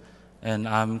aggressive, and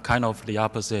I'm kind of the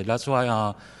opposite. That's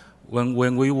why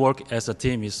when we work as a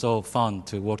team, it's so fun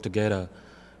to work together.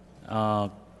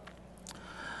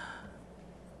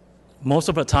 Most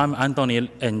of the time, Anthony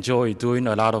enjoy doing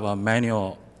a lot of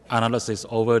manual analysis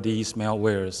over these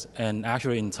malwares. And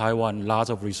actually in Taiwan,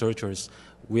 lots of researchers,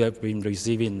 we have been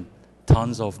receiving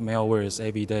tons of malwares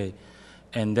every day.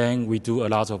 And then we do a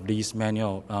lot of these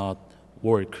manual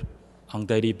work on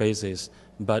daily basis.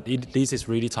 But this is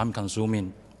really time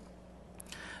consuming.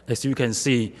 As you can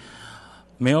see,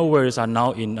 malwares are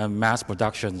now in mass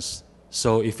productions.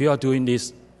 So if you are doing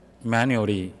this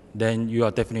manually, then you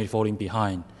are definitely falling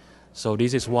behind. So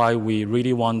this is why we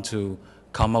really want to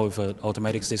come up with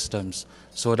automatic systems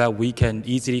so that we can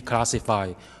easily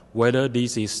classify whether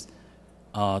this is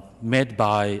made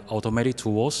by automatic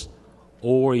tools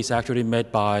or is actually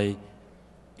made by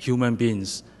human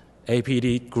beings.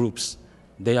 APT groups,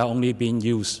 they are only being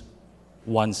used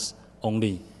once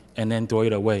only and then throw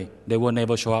it away. They will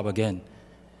never show up again.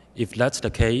 If that's the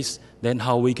case, then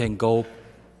how we can go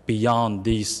beyond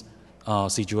these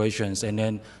situations and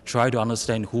then try to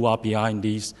understand who are behind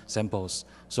these samples.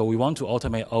 So we want to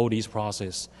automate all these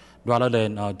processes rather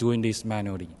than doing this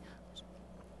manually.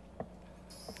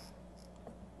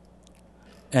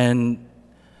 And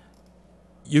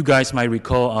you guys might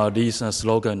recall this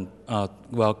slogan.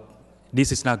 Well,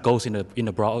 this is not ghost in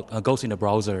the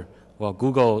browser. Well,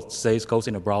 Google says ghost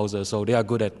in the browser, so they are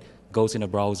good at goes in the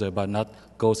browser, but not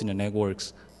goes in the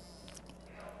networks.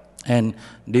 And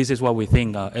this is what we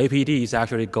think. APT is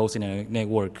actually goes in a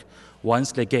network.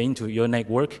 Once they get into your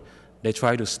network, they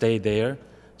try to stay there.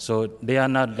 So they are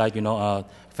not like,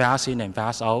 fast in and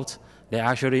fast out. They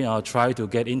actually try to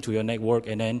get into your network,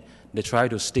 and then they try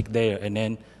to stick there, and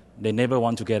then they never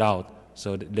want to get out.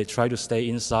 So they try to stay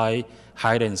inside,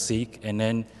 hide and seek, and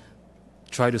then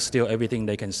try to steal everything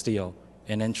they can steal,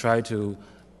 and then try to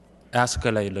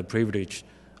escalate the privilege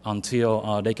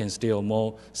until they can steal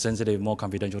more sensitive, more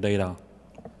confidential data.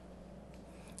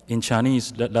 In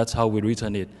Chinese, that's how we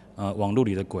written it, 网路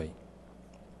里的鬼.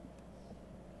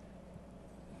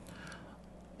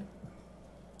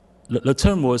 The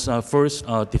term was first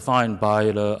defined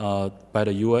by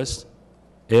the U.S.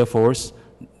 Air Force.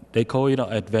 They call it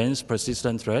advanced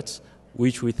persistent threats,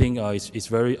 which we think is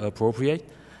very appropriate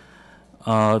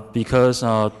because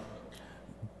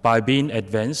by being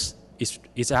advanced,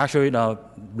 it's actually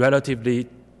relatively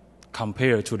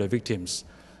compared to the victims.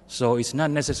 So it's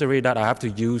not necessary that I have to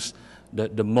use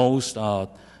the most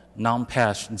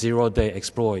non-patch zero-day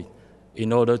exploit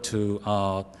in order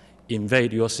to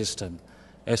invade your system.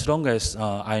 As long as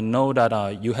I know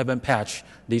that you haven't patched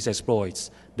these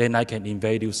exploits, then I can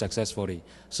invade you successfully.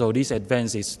 So this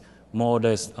advance is more or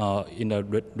less in a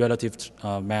relative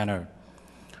manner.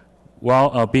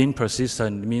 While being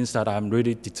persistent means that I'm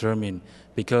really determined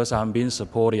because I'm being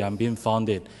supported, I'm being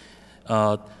funded.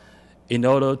 In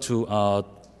order to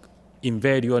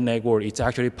invade your network, it's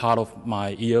actually part of my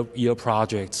year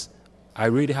projects. I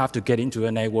really have to get into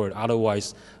a network,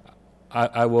 otherwise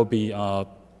I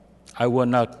will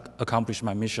not accomplish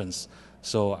my missions.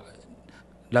 So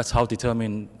that's how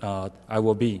determined I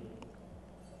will be.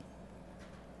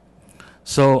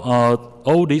 So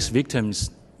all these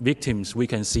victims, we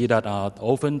can see that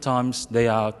oftentimes they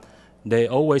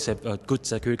always have good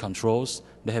security controls.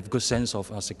 They have good sense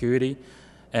of security,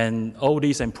 and all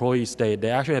these employees they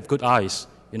actually have good eyes.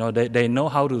 They know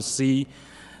how to see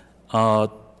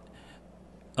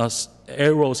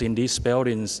errors in these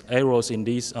spellings, errors in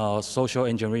these social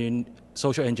engineering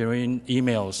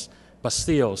emails, but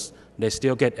still they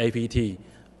still get APT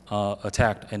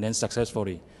attacked and then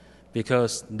successfully.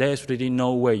 Because there's really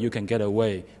no way you can get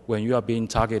away when you are being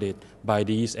targeted by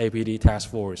these APT task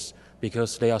force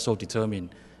because they are so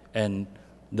determined, and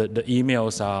the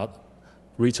emails are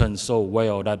written so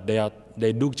well that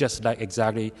they look just like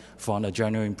exactly from a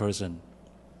genuine person.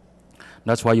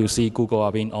 That's why you see Google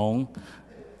are being owned,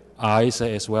 ICE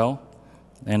as well,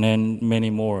 and then many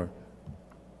more.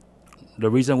 The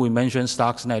reason we mention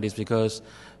Stuxnet is because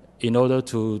in order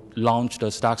to launch the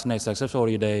Stuxnet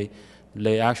successfully,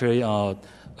 they actually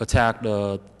attacked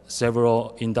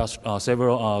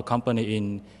several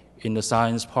companies in the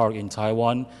science park in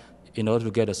Taiwan in order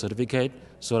to get a certificate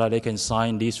so that they can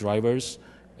sign these drivers.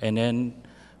 And then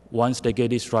once they get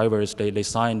these drivers, they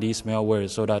sign these malware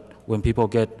so that when people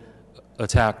get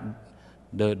attacked,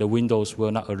 the Windows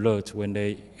will not alert when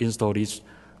they install these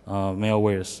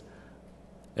malwares.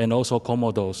 And also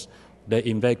Commodores. They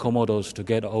invade Commodores to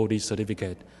get all these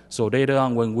certificates. So later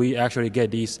on, when we actually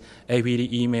get these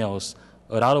APT emails,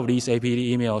 a lot of these APT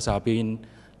emails are being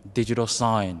digital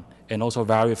signed and also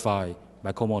verified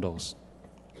by Commodores.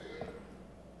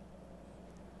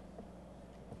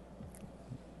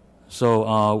 So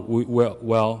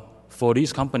for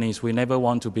these companies, we never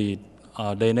want to be,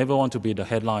 they never want to be the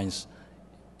headlines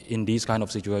in these kind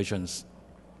of situations.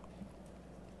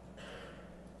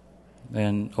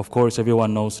 And of course,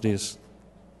 everyone knows this.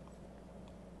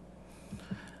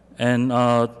 And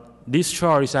this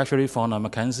chart is actually from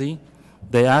McKinsey.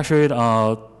 They actually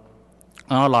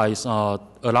analyze a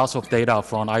lot of data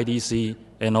from IDC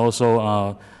and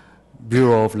also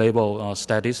Bureau of Labor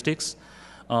Statistics.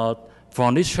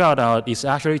 From this chart, it's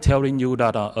actually telling you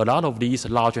that a lot of these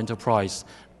large enterprises,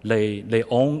 they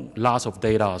own lots of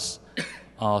data,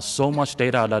 so much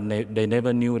data that they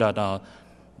never knew that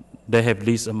they have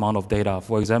this amount of data.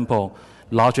 For example,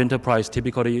 large enterprise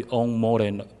typically own more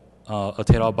than a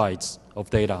terabyte of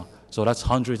data. So that's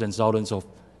hundreds and thousands of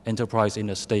enterprise in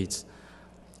the States.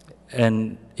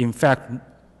 And in fact,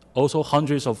 also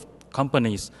hundreds of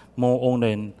companies more own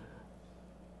than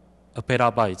a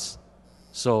petabyte.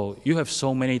 So you have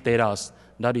so many data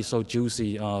that is so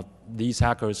juicy. These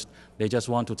hackers, they just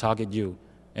want to target you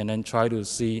and then try to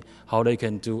see how they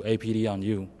can do APT on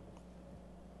you.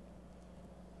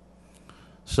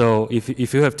 So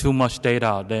if you have too much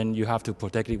data, then you have to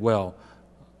protect it well.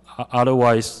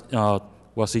 Otherwise, a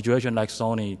situation like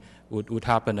Sony would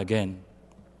happen again.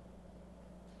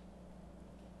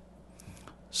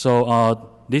 So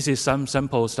this is some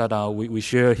samples that we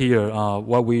share here,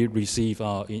 what we receive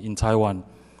in Taiwan.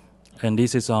 And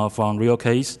this is from real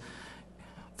case.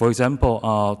 For example,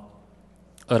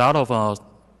 a lot of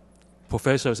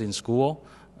professors in school,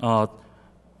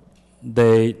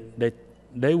 they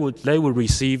would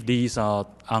receive these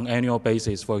on annual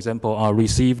basis. For example,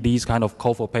 receive these kind of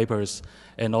call for papers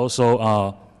and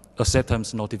also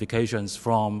acceptance notifications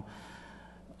from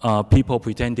people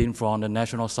pretending from the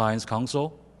National Science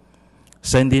Council,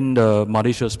 sending the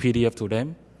malicious PDF to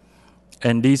them.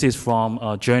 And this is from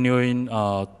genuine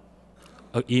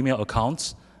email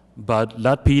accounts, but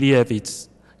that PDF is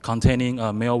containing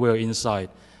malware inside.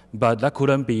 But that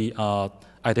couldn't be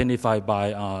identified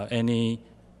by any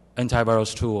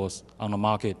antivirus tools on the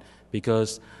market,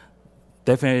 because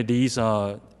definitely these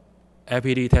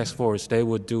APT task force, they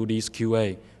would do this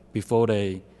QA before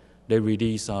they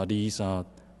release these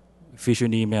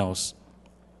phishing emails.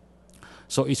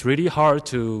 So it's really hard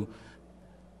to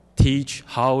teach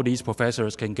how these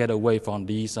professors can get away from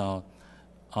these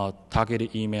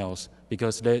targeted emails,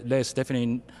 because there's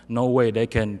definitely no way they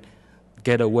can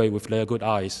get away with their good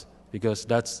eyes, because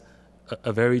that's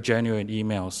a very genuine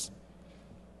emails.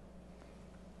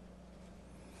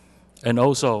 And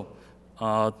also,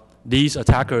 these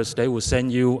attackers, they will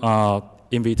send you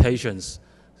invitations,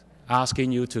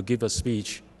 asking you to give a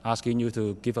speech, asking you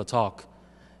to give a talk.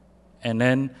 And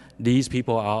then these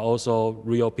people are also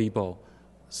real people,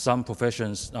 some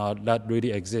professions that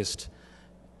really exist.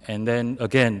 And then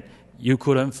again, you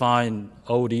couldn't find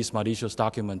all these malicious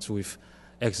documents with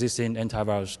existing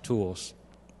antivirus tools.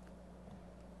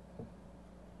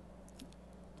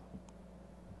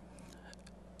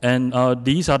 And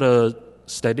these are the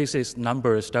statistics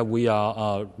numbers that we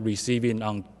are receiving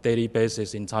on daily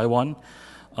basis in Taiwan.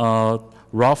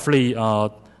 Roughly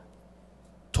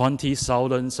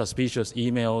 20,000 suspicious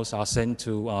emails are sent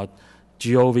to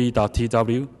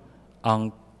gov.tw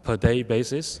on per day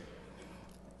basis.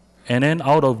 And then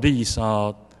out of these,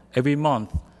 every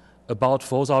month, about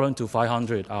 4,000 to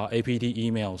 500 are APT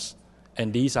emails.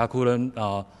 And these are couldn't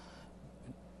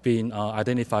been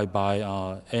identified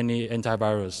by any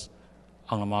antivirus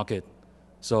on the market.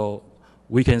 So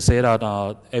we can say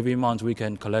that every month we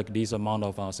can collect this amount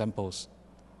of samples.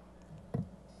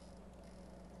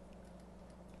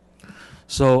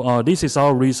 So this is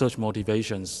our research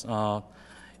motivations.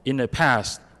 In the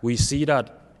past, we see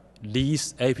that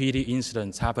these APT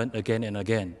incidents happen again and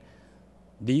again.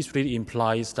 This really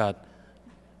implies that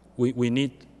we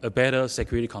need a better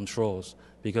security controls,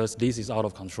 because this is out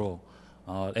of control.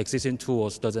 Existing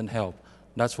tools doesn't help.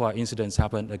 That's why incidents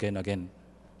happen again and again.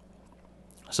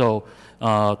 So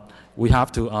we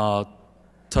have to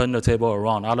turn the table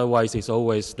around. Otherwise, it's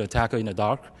always the attacker in the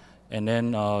dark and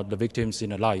then the victims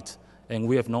in the light. And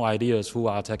we have no ideas who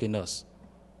are attacking us.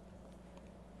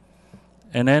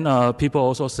 And then people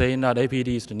also saying that APT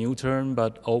is the new term,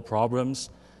 but old problems,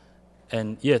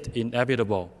 and yet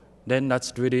inevitable. Then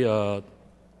that's really a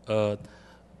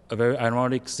very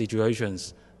ironic situation,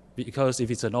 because if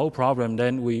it's an old problem,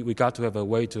 then we got to have a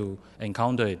way to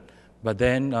encounter it. But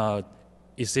then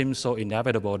it seems so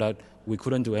inevitable that we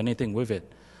couldn't do anything with it.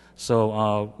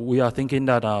 So we are thinking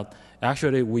that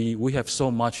actually we have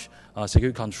so much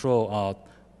security control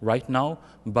right now,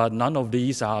 but none of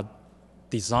these are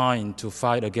designed to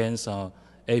fight against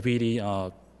APT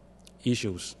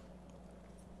issues.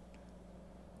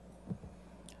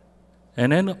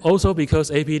 And then also because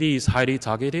APT is highly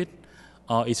targeted,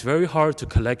 it's very hard to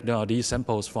collect these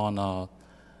samples from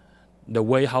the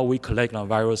way how we collect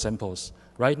viral samples.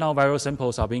 Right now, viral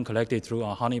samples are being collected through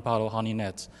honeypot or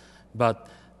honeynet, but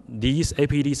these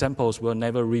APT samples will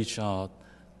never reach all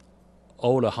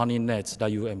the honeynets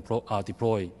that you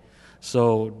deploy.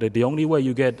 So the only way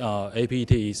you get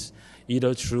APT is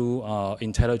either through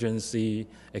intelligence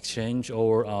exchange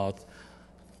or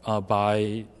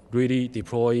by really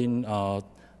deploying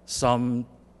some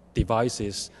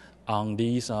devices on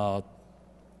these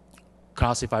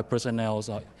classified personnel's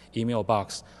email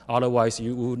box. Otherwise,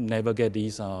 you would never get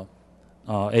these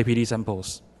APT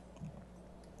samples.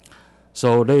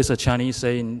 So there is a Chinese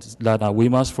saying that we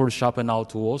must first sharpen our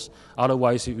tools,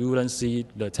 otherwise you wouldn't see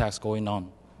the attacks going on.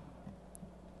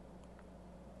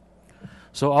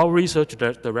 So our research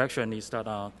direction is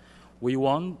that we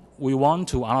want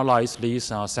to analyze these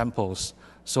samples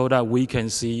so that we can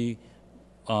see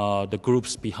the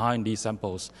groups behind these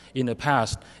samples. In the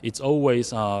past, it's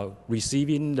always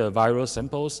receiving the viral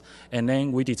samples, and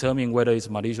then we determine whether it's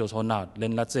malicious or not.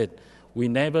 Then that's it. We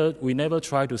never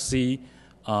try to see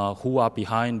who are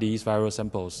behind these viral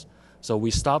samples. So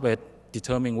we stop at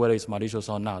determining whether it's malicious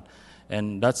or not,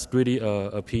 and that's really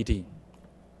a pity.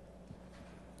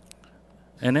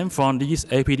 And then from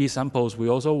these APT samples, we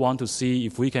also want to see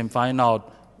if we can find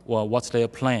out what's their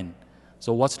plan.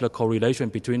 So what's the correlation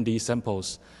between these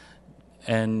samples?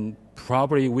 And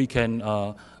probably we can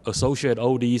associate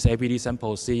all these APT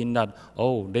samples, seeing that,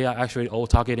 oh, they are actually all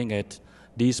targeting at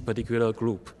this particular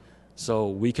group. So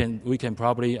we can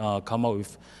probably come up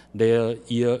with their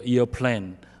year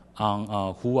plan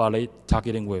on who are they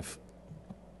targeting with.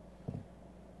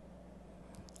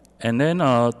 And then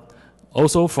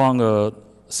also from a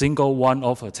single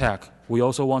one-off attack, we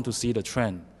also want to see the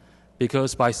trend.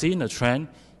 Because by seeing the trend,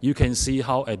 you can see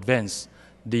how advanced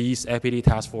these APT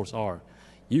task force are.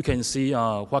 You can see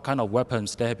what kind of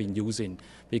weapons they have been using.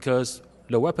 Because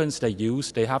the weapons they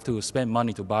use, they have to spend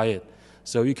money to buy it.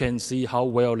 So you can see how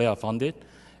well they are funded.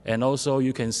 And also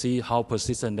you can see how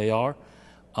persistent they are,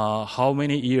 how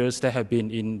many years they have been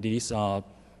in this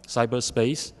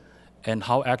cyberspace, and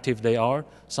how active they are.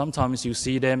 Sometimes you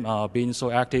see them being so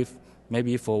active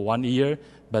maybe for 1 year,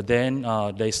 but then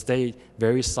they stay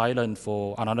very silent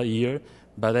for another year,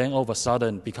 but then all of a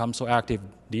sudden become so active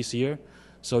this year.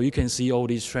 So you can see all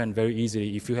these trends very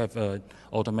easily if you have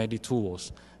automated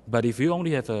tools. But if you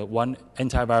only have one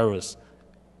antivirus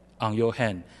on your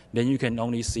hand, then you can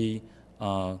only see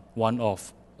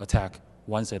one-off attack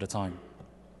once at a time.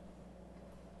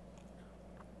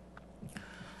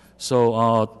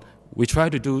 So we try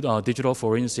to do digital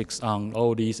forensics on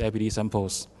all these APT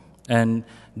samples. And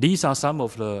these are some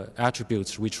of the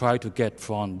attributes we try to get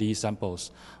from these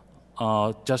samples.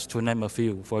 Just to name a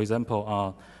few, for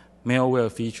example,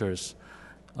 malware features,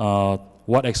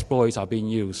 what exploits are being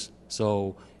used.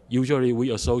 So usually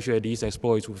we associate these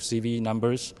exploits with CV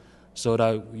numbers so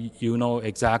that you know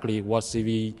exactly what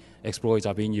CV exploits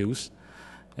are being used.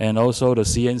 And also the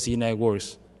CNC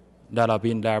networks that are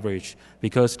being leveraged,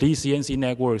 because these CNC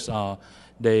networks,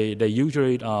 they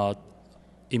usually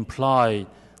imply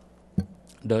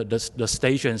the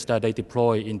stations that they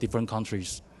deploy in different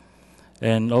countries.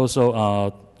 And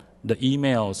also the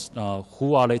emails,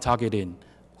 who are they targeting?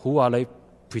 Who are they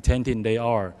pretending they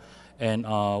are? And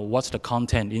what's the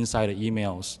content inside the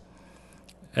emails?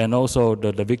 And also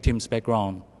the victim's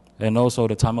background, and also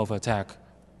the time of attack.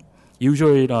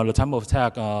 Usually the time of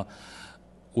attack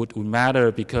would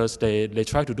matter because they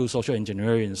try to do social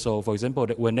engineering. So for example,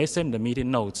 when they send the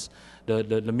meeting notes,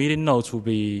 the meeting notes will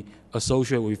be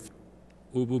associated with,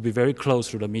 will be very close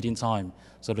to the meeting time.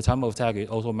 So the time of attack it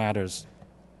also matters.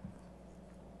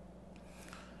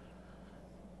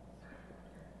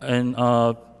 And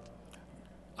how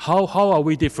are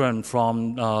we different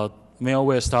from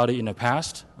malware study in the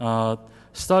past?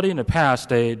 Study in the past,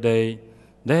 they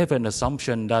have an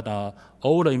assumption that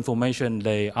all the information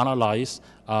they analyze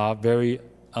are very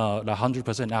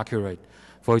 100% accurate.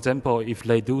 For example, if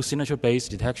they do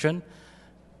signature-based detection,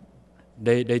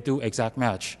 they do exact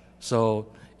match. So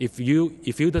if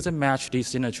you doesn't match this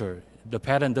signature, the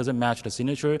pattern doesn't match the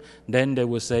signature, then they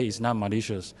will say it's not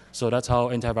malicious. So that's how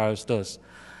antivirus does.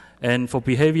 And for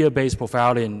behavior-based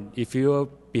profiling, if your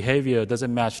behavior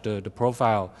doesn't match the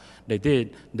profile they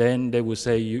did, then they will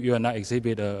say you are not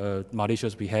exhibiting a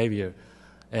malicious behavior.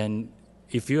 And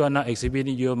if you are not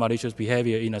exhibiting your malicious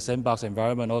behavior in a sandbox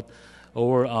environment,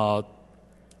 or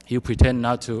you pretend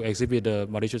not to exhibit the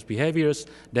malicious behaviors,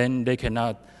 then they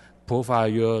cannot profile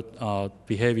your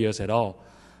behaviors at all.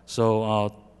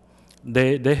 So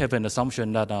they have an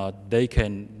assumption that they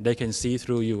can see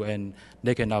through you and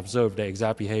they can observe the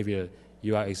exact behavior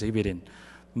you are exhibiting.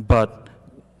 But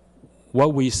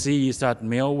what we see is that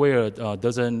malware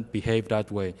doesn't behave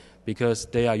that way, because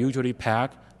they are usually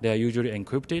packed, they are usually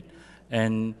encrypted,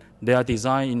 and they are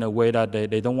designed in a way that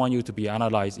they don't want you to be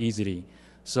analyzed easily.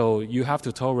 So you have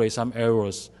to tolerate some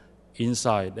errors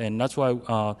inside, and that's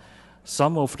why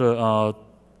some of the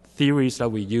theories that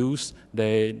we use,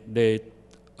 they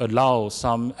allow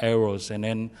some errors and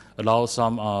then allow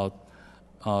some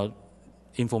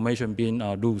information being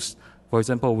loose. For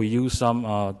example, we use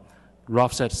some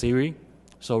rough set theory.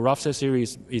 So rough set theory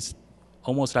is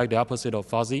almost like the opposite of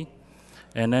fuzzy.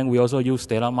 And then we also use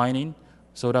data mining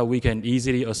so that we can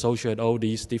easily associate all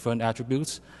these different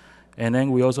attributes. And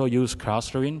then we also use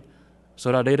clustering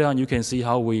so that later on you can see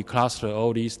how we cluster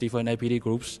all these different APT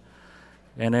groups,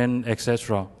 and then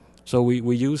etc. So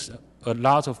we use a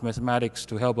lot of mathematics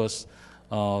to help us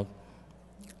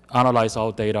analyze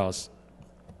our data.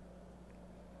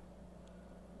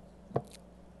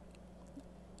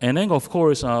 And then, of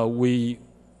course, we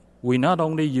not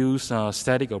only use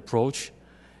static approach.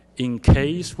 In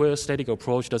case where static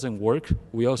approach doesn't work,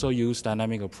 we also use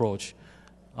dynamic approach.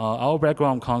 Our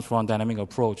background comes from dynamic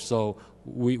approach, so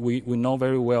we know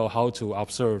very well how to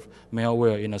observe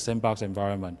malware in a sandbox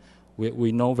environment.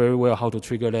 We know very well how to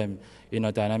trigger them in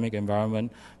a dynamic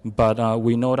environment, but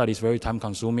we know that it's very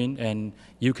time-consuming, and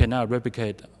you cannot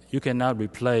replicate you cannot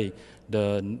replay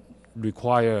the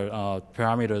required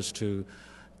parameters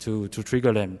to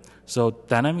trigger them. So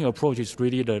dynamic approach is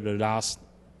really the last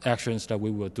actions that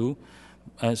we will do.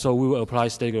 And so we will apply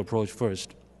static approach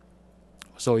first.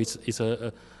 So it's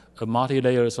a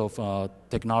multi-layers of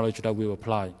technology that we will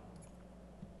apply.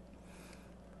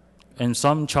 And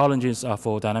some challenges are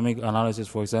for dynamic analysis.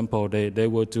 For example, they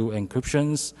will do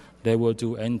encryptions, they will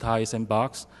do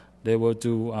anti-sandbox, they will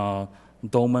do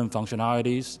domain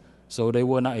functionalities. So they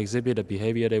will not exhibit the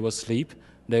behavior, they will sleep.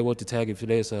 They will detect if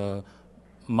there's a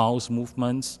mouse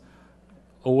movements,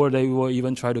 or they will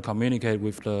even try to communicate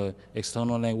with the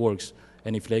external networks.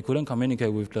 And if they couldn't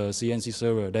communicate with the CNC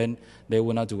server, then they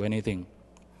will not do anything.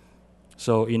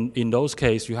 So in those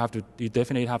cases, you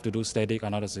definitely have to do static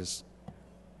analysis.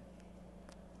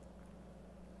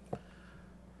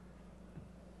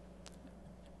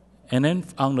 And then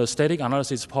on the static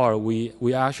analysis part, we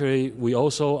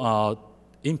also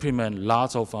implement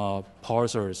lots of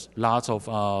parsers, lots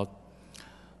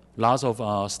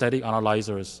of static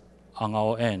analyzers on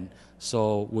our end.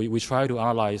 So we try to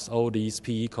analyze all these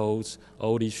PE codes,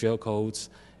 all these shell codes,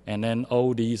 and then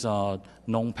all these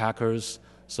known packers.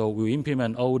 So we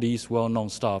implement all these well-known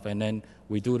stuff, and then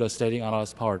we do the static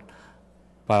analysis part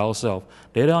by ourselves.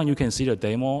 Later on, you can see the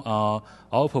demo.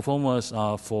 Our performance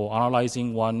for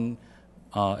analyzing one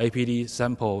APT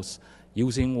samples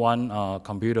using one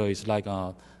computer is like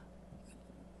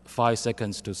 5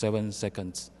 seconds to 7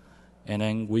 seconds. And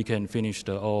then we can finish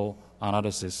the whole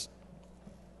analysis.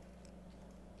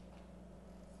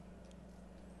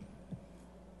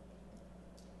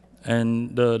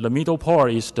 And the middle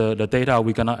part is the data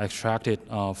we're gonna extract it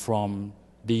from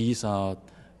these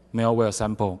malware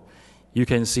sample. You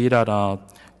can see that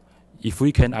if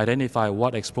we can identify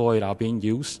what exploit are being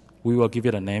used, we will give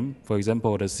it a name, for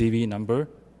example, the CV number,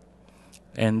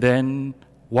 and then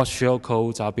what shell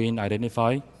codes are being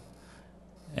identified,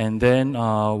 and then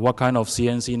what kind of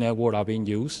CNC network are being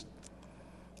used,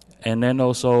 and then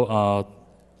also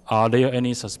are there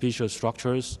any suspicious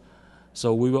structures.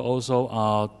 So we will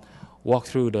also walk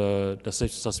through the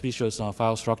suspicious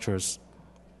file structures.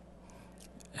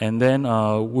 And then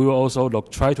we will also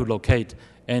try to locate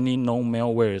any known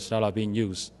malwares that are being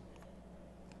used.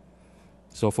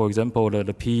 So for example,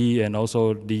 the PE and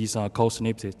also these code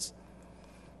snippets.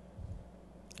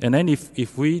 And then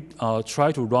if we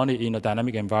try to run it in a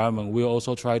dynamic environment, we'll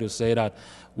also try to say that,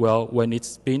 well, when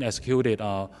it's being executed,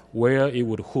 where it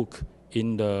would hook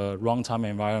in the runtime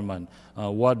environment,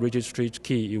 what registry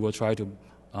key you will try to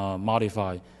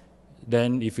modify.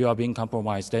 Then if you are being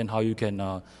compromised, then how you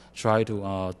can try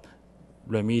to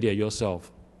remediate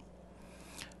yourself.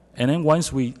 And then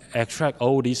once we extract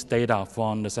all this data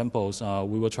from the samples,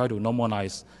 we will try to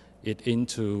normalize it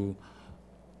into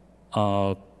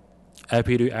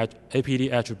APT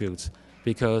attributes,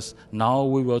 because now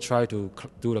we will try to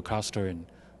do the clustering.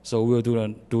 So we will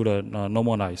do the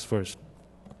normalize first.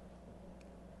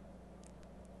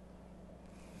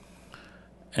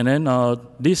 And then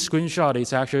this screenshot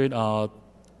is actually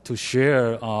to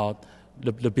share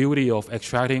the beauty of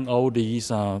extracting all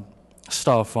these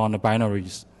stuff from the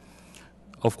binaries.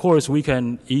 Of course, we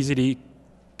can easily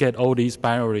get all these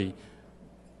binary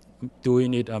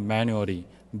doing it manually,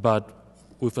 but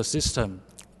with a system,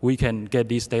 we can get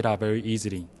this data very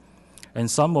easily. And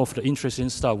some of the interesting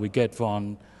stuff we get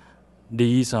from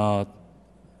these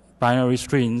binary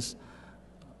strings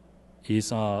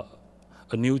is a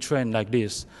new trend like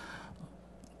this.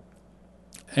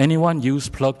 Anyone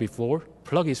used Plug before?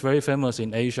 Plug is very famous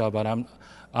in Asia, but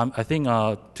I think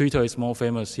Twitter is more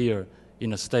famous here in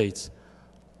the States.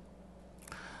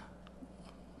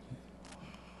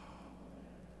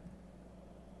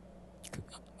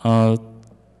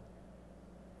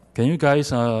 Can you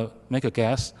guys make a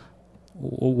guess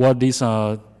what this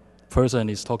person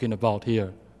is talking about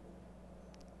here?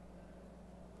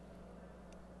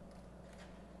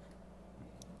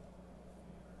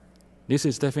 This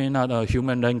is definitely not a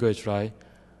human language, right?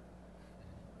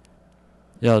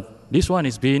 Yeah, this one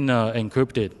is being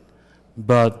encrypted,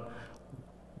 but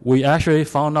we actually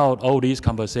found out all these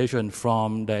conversations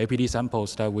from the APT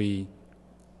samples that we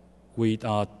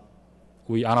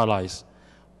analyzed.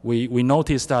 We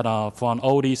noticed that from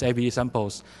all these APT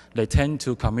samples, they tend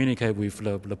to communicate with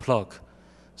the plug.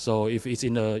 So if it's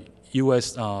in the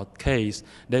US case,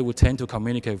 they would tend to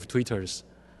communicate with tweeters.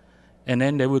 And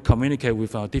then they will communicate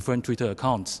with different Twitter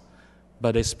accounts,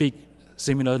 but they speak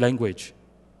similar language,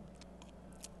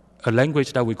 a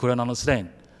language that we couldn't understand,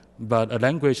 but a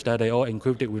language that they all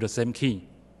encrypted with the same key.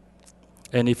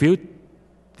 And if you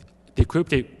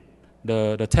decrypted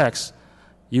the text,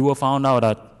 you will find out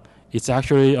that it's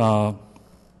actually a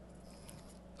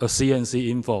a CNC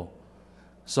info.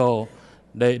 So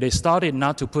they started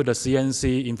not to put the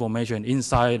CNC information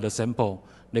inside the sample.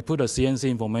 They put the CNC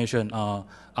information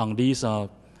on these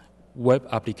web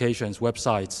applications,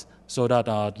 websites, so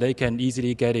that they can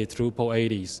easily get it through port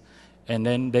 80s. And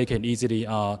then they can easily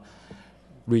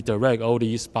redirect all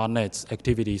these botnets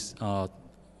activities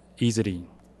easily.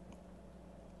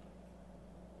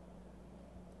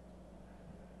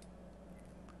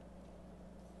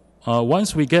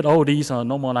 Once we get all these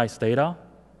normalized data,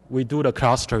 we do the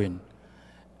clustering.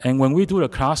 And when we do the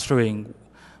clustering,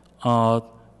 all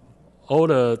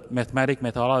the mathematic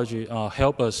methodology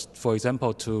help us, for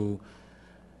example, to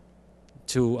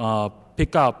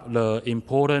pick up the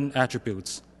important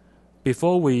attributes.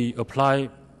 Before we apply,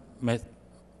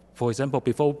 for example,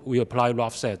 before we apply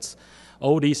rough sets,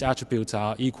 all these attributes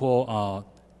are equal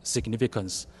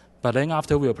significance. But then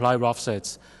after we apply rough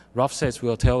sets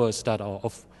will tell us that,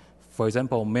 for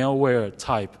example, malware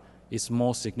type is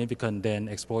more significant than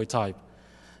exploit type.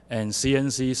 And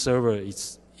CNC server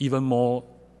is even more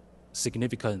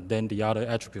significant than the other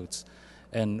attributes.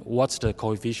 And what the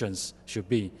coefficients should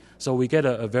be. So we get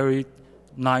a very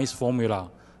nice formula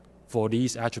for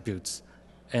these attributes.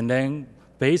 And then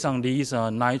based on these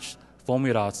nice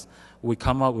formulas, we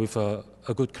come up with a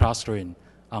good clustering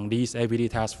on these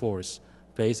APT task force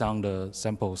based on the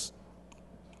samples.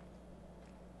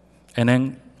 And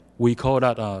then we call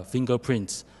that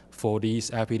fingerprints for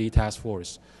these APT task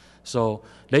force. So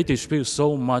they distribute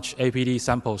so much APT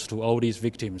samples to all these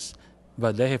victims,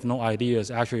 but they have no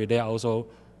ideas. Actually, they are also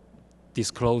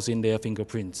disclosing their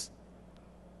fingerprints.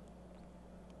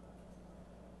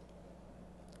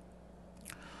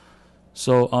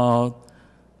 So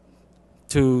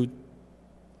to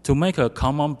make a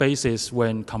common basis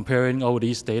when comparing all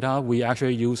these data, we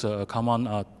actually use a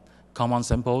common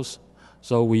samples.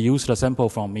 So we use the sample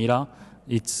from MITA.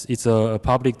 It's a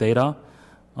public data,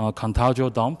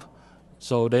 contagio dump.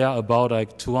 So there are about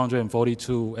like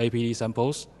 242 APT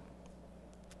samples.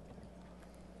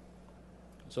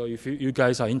 So if you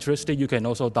guys are interested, you can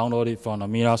also download it from the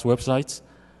MITA's website.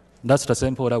 That's the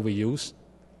sample that we use.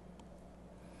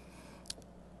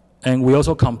 And we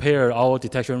also compare our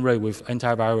detection rate with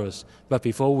antivirus. But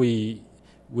before we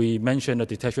mention the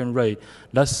detection rate,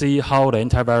 let's see how the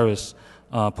antivirus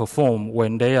perform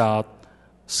when they are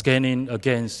scanning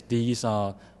against these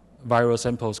viral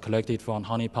samples collected from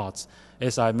honeypots.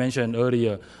 As I mentioned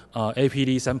earlier,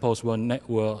 APT samples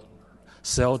will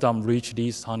seldom reach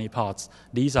these honeypots.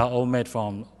 These are all made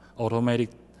from automatic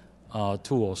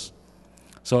tools.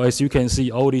 So as you can see,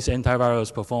 all these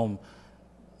antivirals perform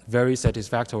very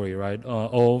satisfactory, right?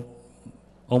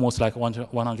 Almost like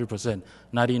 100%,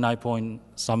 99 point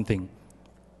something.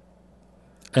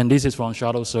 And this is from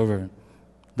Shadow Server.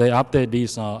 They update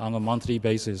these on a monthly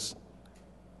basis.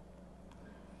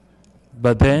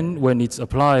 But then when it's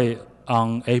applied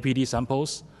on APT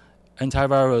samples,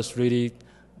 antivirus really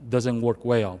doesn't work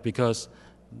well because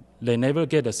they never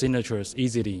get the signatures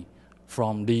easily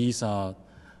from these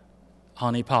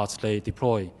honeypots they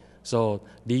deploy. So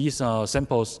these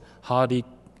samples hardly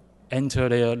enter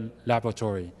their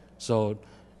laboratory. So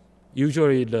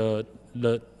usually the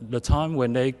time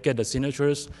when they get the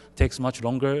signatures takes much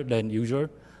longer than usual.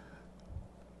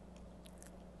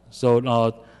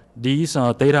 So these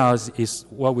data is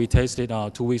what we tested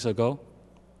 2 weeks ago.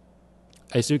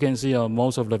 As you can see,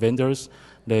 most of the vendors,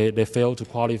 they fail to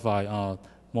qualify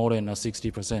more than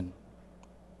 60%.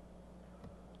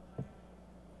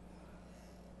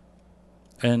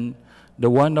 And the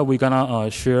one that we're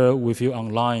gonna share with you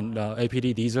online, the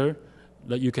APT Deezer,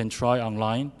 that you can try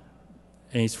online,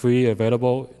 and it's free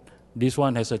available. This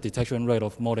one has a detection rate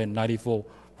of more than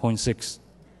 94.6.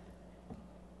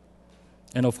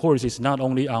 And of course, it's not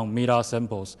only on MITA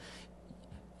samples.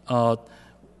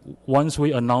 Once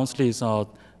we announced this,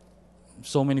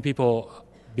 so many people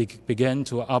began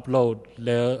to upload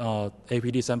their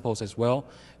APT samples as well.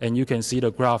 And you can see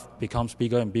the graph becomes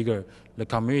bigger and bigger. The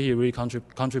community really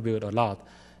contribute a lot.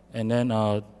 And then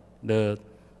the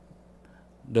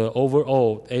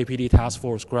overall APT task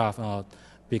force graph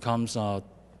becomes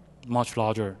much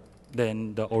larger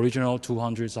than the original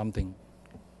 200 something.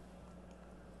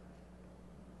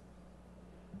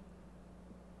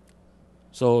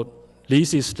 So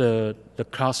this is the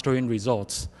clustering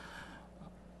results.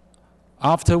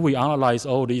 After we analyze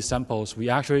all these samples, we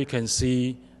actually can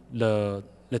see the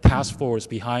task force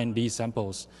behind these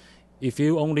samples. If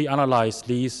you only analyze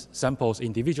these samples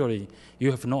individually, you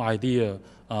have no idea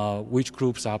which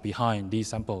groups are behind these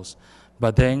samples.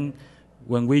 But then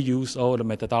when we use all the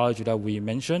methodology that we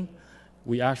mentioned,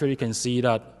 we actually can see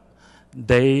that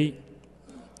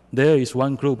there is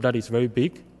one group that is very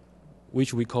big,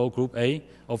 which we call group A.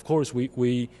 Of course,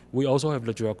 we also have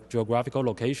the geographical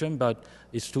location, but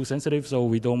it's too sensitive, so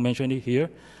we don't mention it here.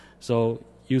 So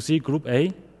you see group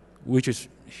A, which is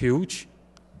huge.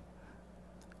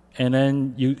 And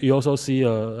then you also see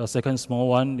a second small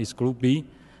one is group B,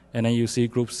 and then you see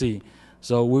group C.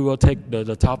 So we will take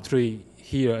the top three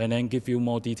here and then give you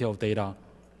more detailed data.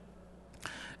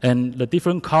 And the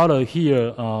different color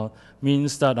here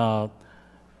means that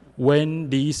when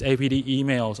these APT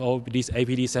emails or these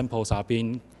APT samples are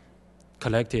being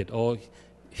collected or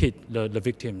hit the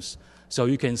victims, so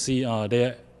you can see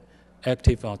their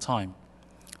active time.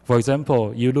 For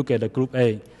example, you look at the group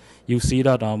A, you see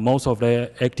that most of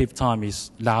their active time is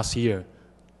last year,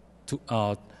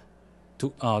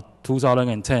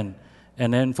 2010.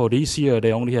 And then for this year,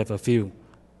 they only have a few.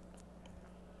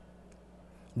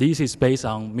 This is based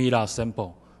on MILA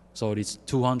sample, so it's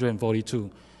 242.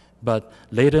 But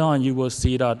later on, you will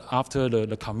see that after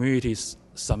the communities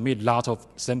submit lots of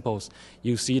samples,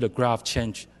 you see the graph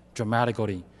change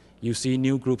dramatically. You see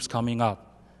new groups coming up.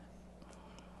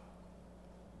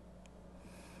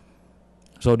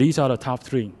 So these are the top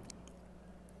three.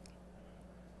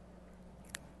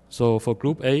 So for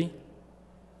group A,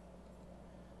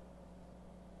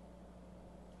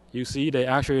 you see they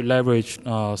actually leverage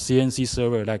CNC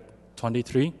server like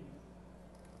 23.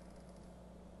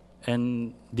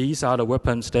 And these are the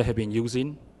weapons they have been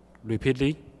using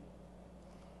repeatedly.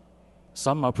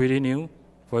 Some are pretty new.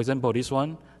 For example, this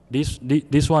one.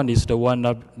 This one is the one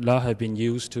that have been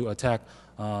used to attack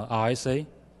RSA.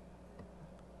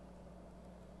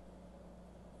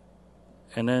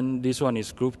 And then this one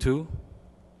is group 2.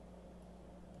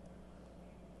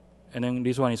 And then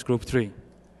this one is group 3.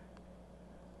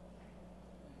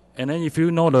 And then if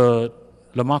you know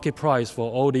the market price for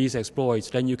all these exploits,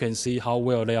 then you can see how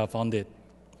well they are funded.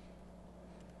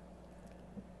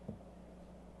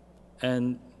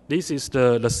 And this is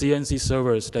the CNC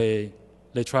servers they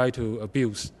try to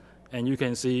abuse. And you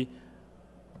can see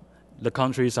the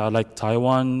countries are like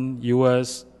Taiwan,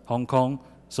 US, Hong Kong.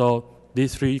 So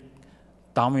these three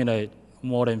dominate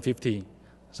more than 50.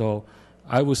 So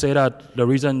I would say that the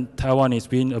reason Taiwan is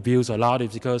being abused a lot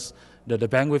is because the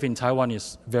bandwidth in Taiwan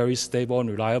is very stable and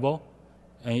reliable.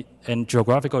 And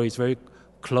geographically, it's very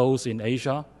close in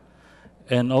Asia.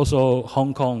 And also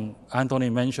Hong Kong, Anthony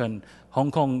mentioned, Hong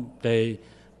Kong, they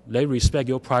respect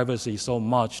your privacy so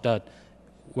much that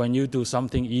when you do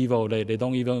something evil, they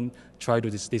don't even try to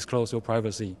disclose your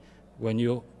privacy when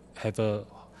you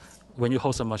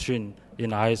host a machine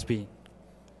in ISP.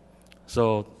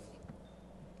 So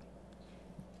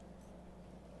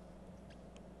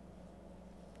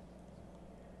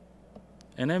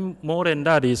and then more than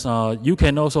that is you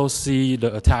can also see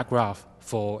the attack graph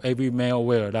for every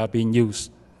malware that being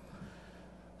used.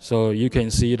 So you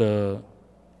can see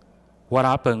what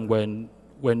happened when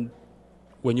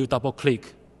you double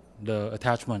click the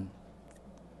attachment.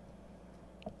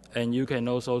 And you can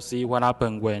also see what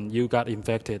happened when you got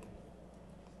infected.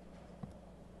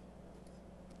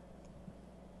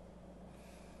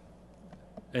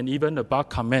 And even the bug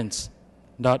comments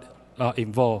that are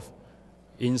involved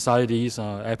inside these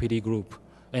APT group.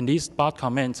 And these bug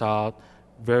comments are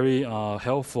very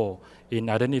helpful in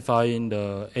identifying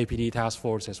the APT task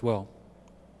force as well.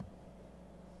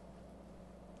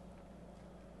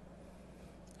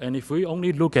 And if we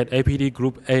only look at APT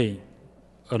group A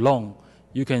alone,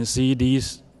 you can see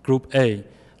this group A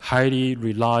highly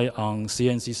rely on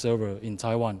CNC server in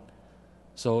Taiwan.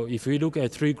 So if we look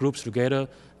at three groups together,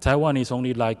 Taiwan is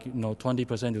only like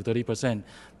 20% to 30%.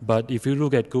 But if you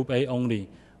look at group A only,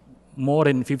 more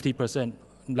than 50%,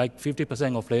 like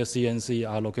 50% of their CNC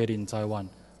are located in Taiwan.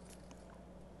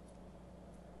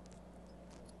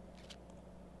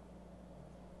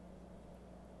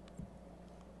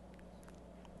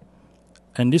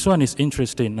 And this one is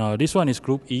interesting. This one is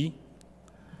group E.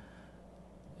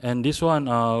 And this one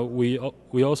we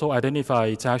also identify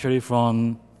it's actually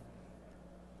from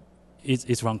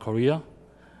it's from Korea.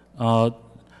 The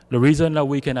reason that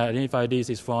we can identify this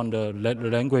is from the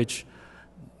language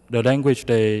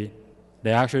they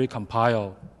actually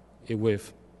compile it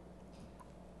with.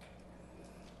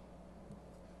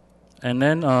 And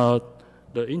then the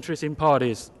interesting part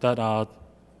is that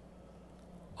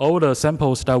all the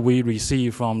samples that we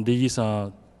receive from these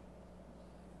are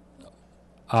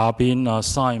being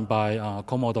signed by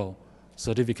Komodo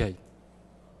certificate.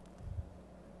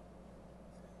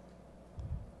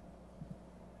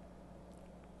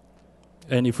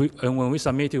 And when we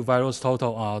submit to Virus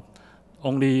Total,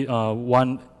 only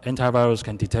one antivirus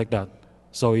can detect that.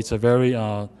 So it's a very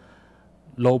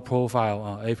low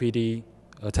profile APT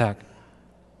attack.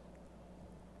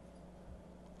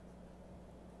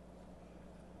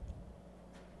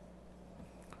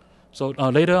 So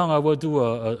later on, I will do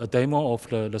a demo of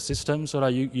the system so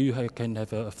that you can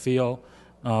have a feel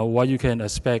what you can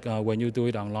expect when you do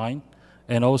it online,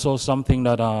 and also something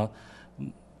that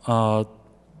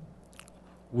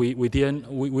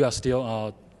we are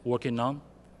still working on.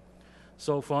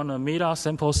 So from the meta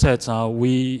sample sets,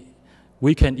 we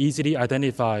can easily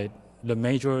identify the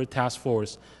major task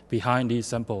force behind these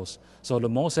samples. So the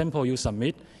more sample you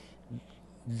submit,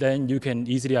 then you can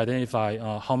easily identify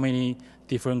how many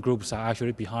different groups are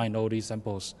actually behind all these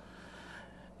samples.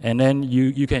 And then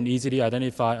you can easily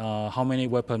identify how many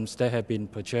weapons they have been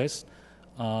purchased,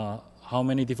 how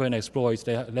many different exploits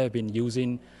they have been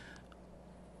using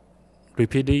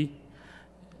repeatedly,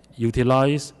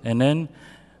 utilized. And then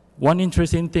one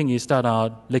interesting thing is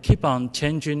that they keep on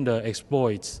changing the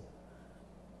exploits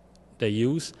they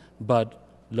use, but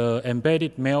the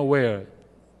embedded malware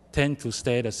tend to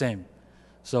stay the same.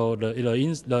 So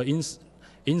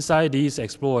inside these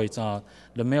exploits,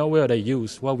 the malware they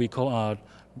use, what we call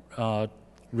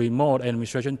remote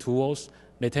administration tools,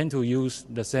 they tend to use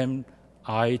the same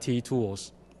RAT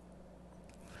tools.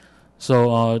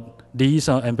 So these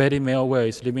embedded malware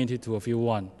is limited to a few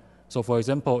one. So for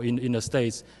example, in the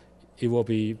States, it will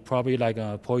be probably like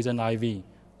a poison ivy,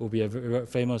 will be a very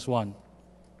famous one.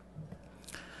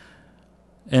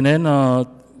 And then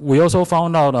we also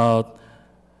found out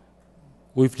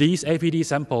with these APT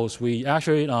samples, we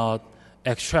actually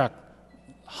extract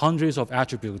hundreds of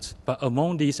attributes. But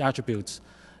among these attributes,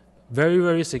 very,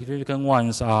 very significant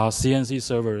ones are CNC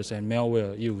servers and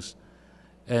malware used.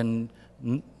 And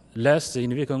less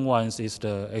significant ones is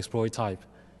the exploit type.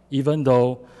 Even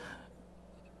though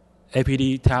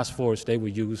APT task force, they will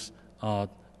use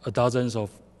dozens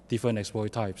of different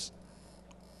exploit types.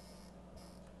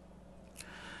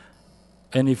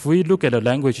 And if we look at the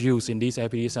language used in these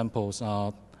APT samples,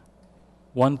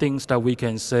 one thing that we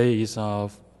can say is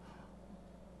like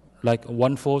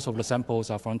 1/4 of the samples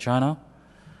are from China,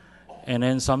 and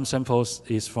then some samples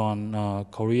is from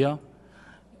Korea,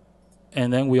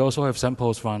 and then we also have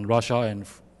samples from Russia and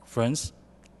France.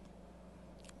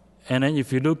 And then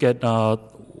if you look at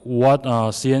what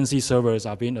CNC servers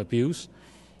are being abused,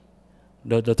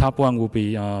 the top one will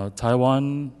be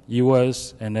Taiwan,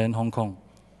 US, and then Hong Kong.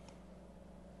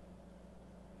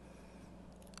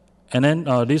 And then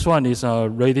this one is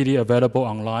readily available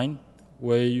online,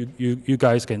 where you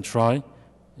guys can try.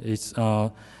 It's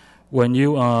when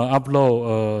you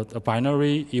upload a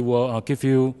binary, it will give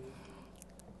you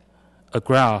a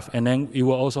graph, and then it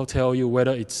will also tell you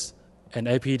whether it's an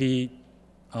APT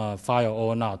file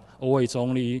or not, or it's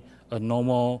only a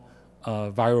normal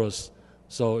virus.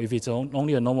 So if it's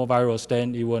only a normal virus,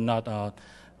 then it will not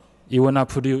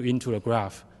put you into the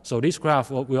graph. So this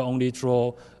graph will only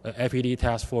draw an APT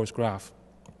task force graph.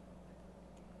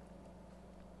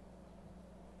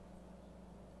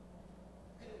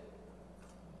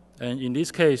 And in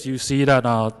this case, you see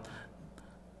that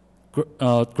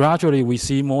gradually we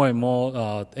see more and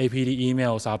more APT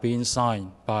emails are being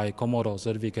signed by Comodo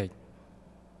certificate.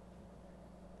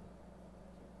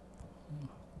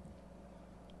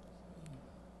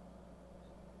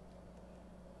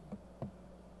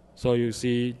 So you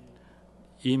see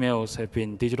emails have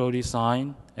been digitally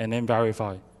signed and then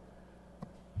verified.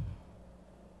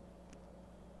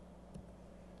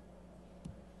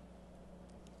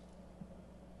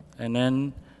 And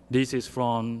then this is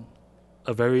from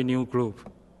a very new group.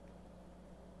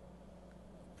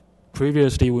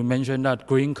 Previously, we mentioned that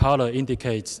green color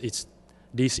indicates it's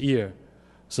this year.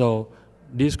 So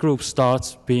this group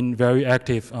starts being very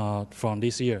active from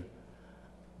this year.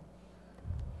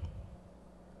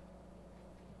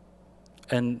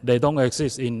 And they don't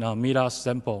exist in meta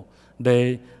sample.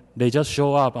 They just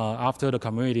show up after the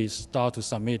communities start to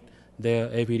submit their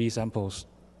APT samples.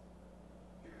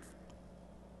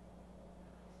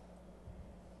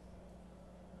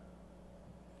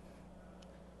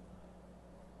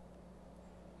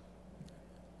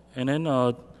 And then,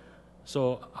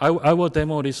 so I will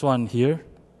demo this one here.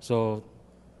 So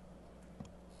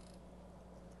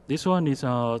this one is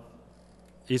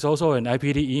also an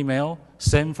APT email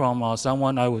sent from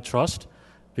someone I would trust,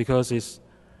 because it's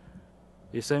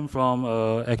sent from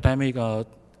an academic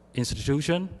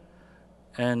institution,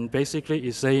 and basically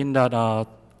it's saying that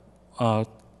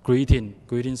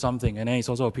greeting something, and then it's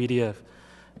also a PDF.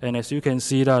 And as you can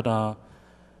see that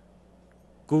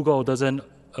Google doesn't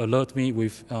alert me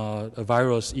with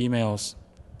virus emails.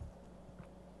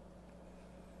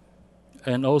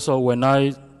 And also when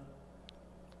I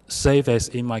save as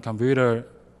in my computer,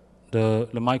 the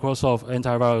Microsoft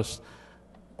antivirus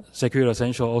Xecure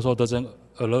Essential also doesn't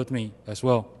alert me as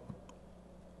well.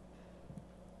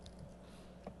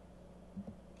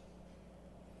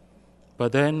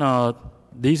 But then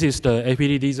this is the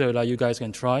APT teaser that you guys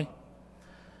can try.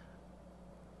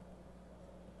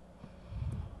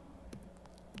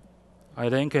 I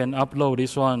then can upload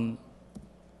this one.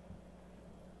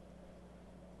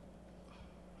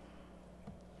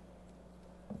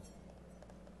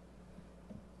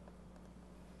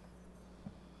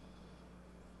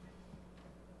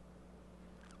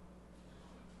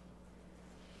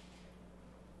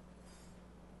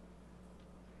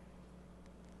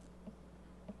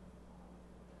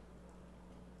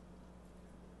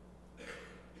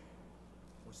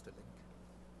 What's the link?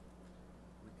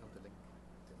 Read out the link.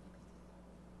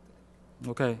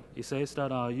 Okay, it says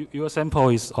that your sample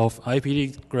is of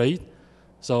APT grade,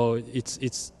 so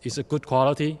it's a good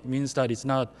quality. It means that it's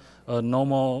not a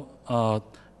normal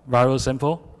viral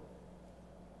sample.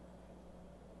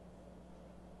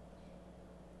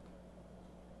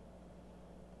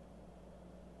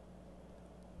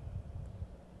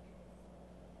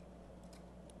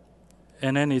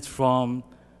 And then it's from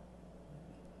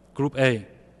group A.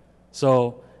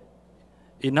 So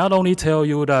it not only tells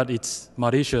you that it's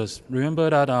malicious. Remember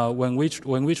that when we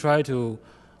try to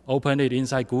open it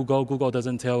inside Google, Google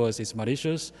doesn't tell us it's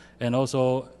malicious, and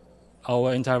also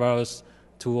our antivirus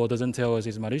tool doesn't tell us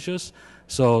it's malicious.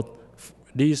 So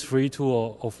these three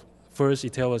tools, of first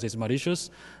it tells us it's malicious,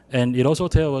 and it also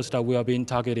tells us that we are being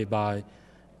targeted by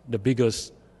the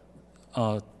biggest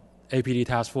APT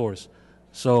task force.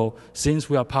 So since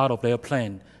we are part of their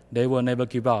plan, they will never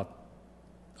give up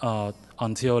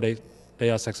until they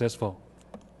are successful.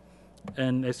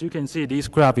 And as you can see, this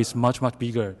graph is much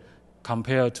bigger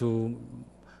compared to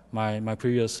my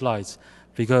previous slides,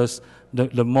 because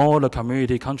the more the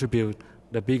community contribute,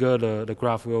 the bigger the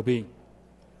graph will be.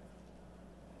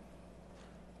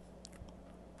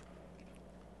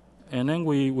 And then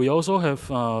we also have,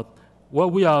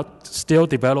 what we are still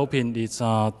developing is,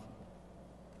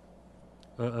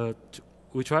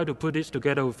 we try to put this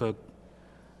together with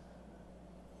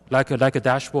like a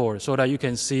dashboard, so that you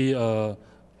can see a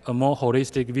more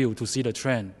holistic view to see the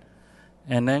trend.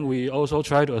 And then we also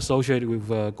try to associate it with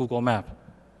Google Map,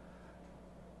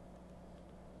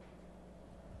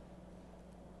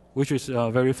 which is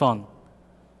very fun.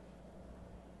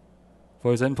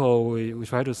 For example, we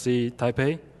try to see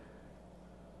Taipei,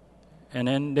 and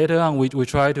then later on we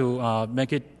try to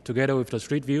make it together with the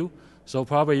street view. So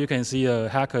probably you can see a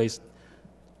hacker is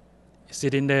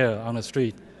sitting there on the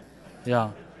street.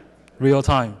 Yeah, real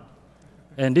time.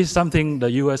 And this is something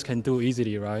the US can do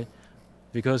easily, right?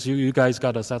 Because you guys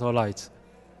got a satellite.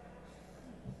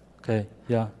 Okay,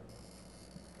 yeah.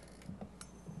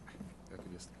 I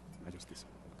use this.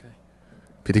 Okay.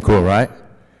 Pretty cool, right?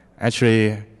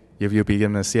 Actually, if you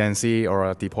begin a CNC or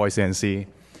a deploy CNC,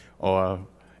 or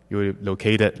you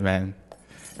locate it, man,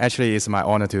 actually, it's my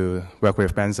honor to work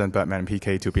with Benson, Bertman, and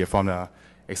PK to perform the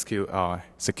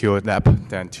Xecure lab,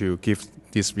 then to give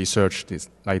this research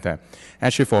like that.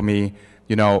 Actually, for me,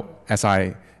 you know, as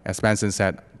Benson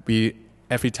said,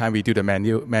 every time we do the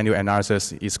manual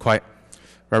analysis, it's quite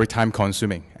very time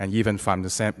consuming, and even from the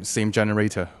same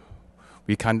generator,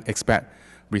 we can't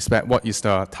respect what is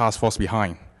the task force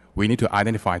behind. We need to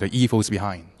identify the evils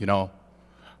behind, you know.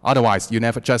 Otherwise, you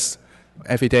never just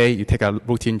every day you take a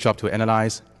routine job to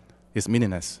analyze. It's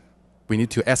meaningless. We need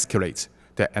to escalate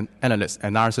the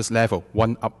analysis level,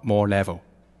 one up more level,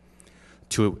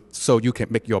 so you can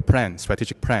make your plan,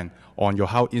 strategic plan on your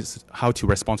how to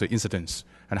respond to incidents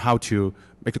and how to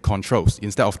make the controls,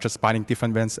 instead of just buying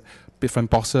different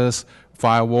boxes,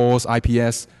 firewalls,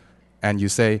 IPS, and you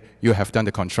say you have done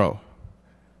the control.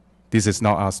 This is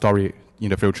not our story in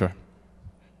the future.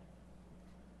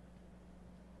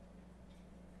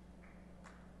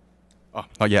 Oh,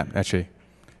 not yet, actually.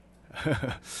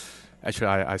 Actually,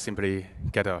 I simply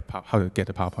get how to get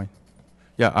the PowerPoint.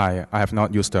 Yeah, I have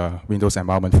not used the Windows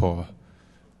environment for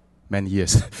many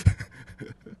years.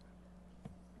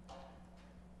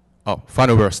 Oh,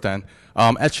 final words then.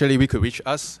 Actually, we could reach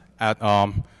us at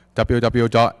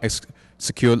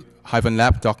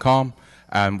www.xecure-lab.com,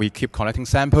 and we keep collecting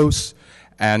samples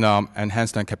and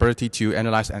enhance the capability to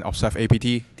analyze and observe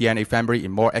APT DNA family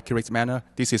in more accurate manner.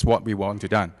 This is what we want to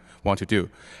do.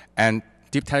 And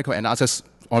deep technical analysis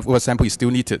of our sample is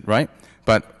still needed, right?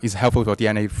 But it's helpful for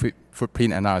DNA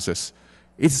footprint analysis.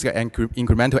 It's an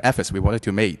incremental efforts we wanted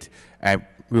to make, and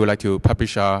we would like to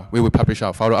publish we will publish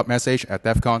our follow-up message at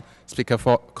DEFCON Speaker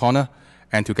Corner,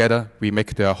 and together we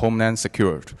make the homeland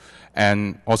secured.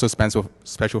 And also special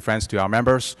thanks to our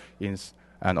members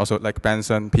and also like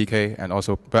Benson, PK, and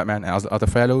also Bertman and other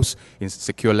fellows in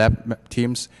Secure Lab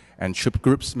teams and CHIP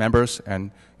groups members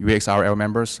and UXRL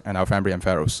members and our family and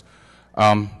fellows.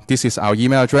 This is our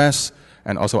email address,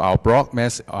 and also our blog.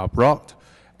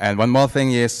 And one more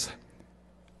thing is,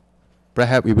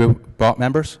 Blackhat, we will board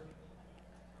members.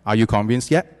 Are you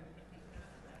convinced yet?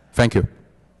 Thank you.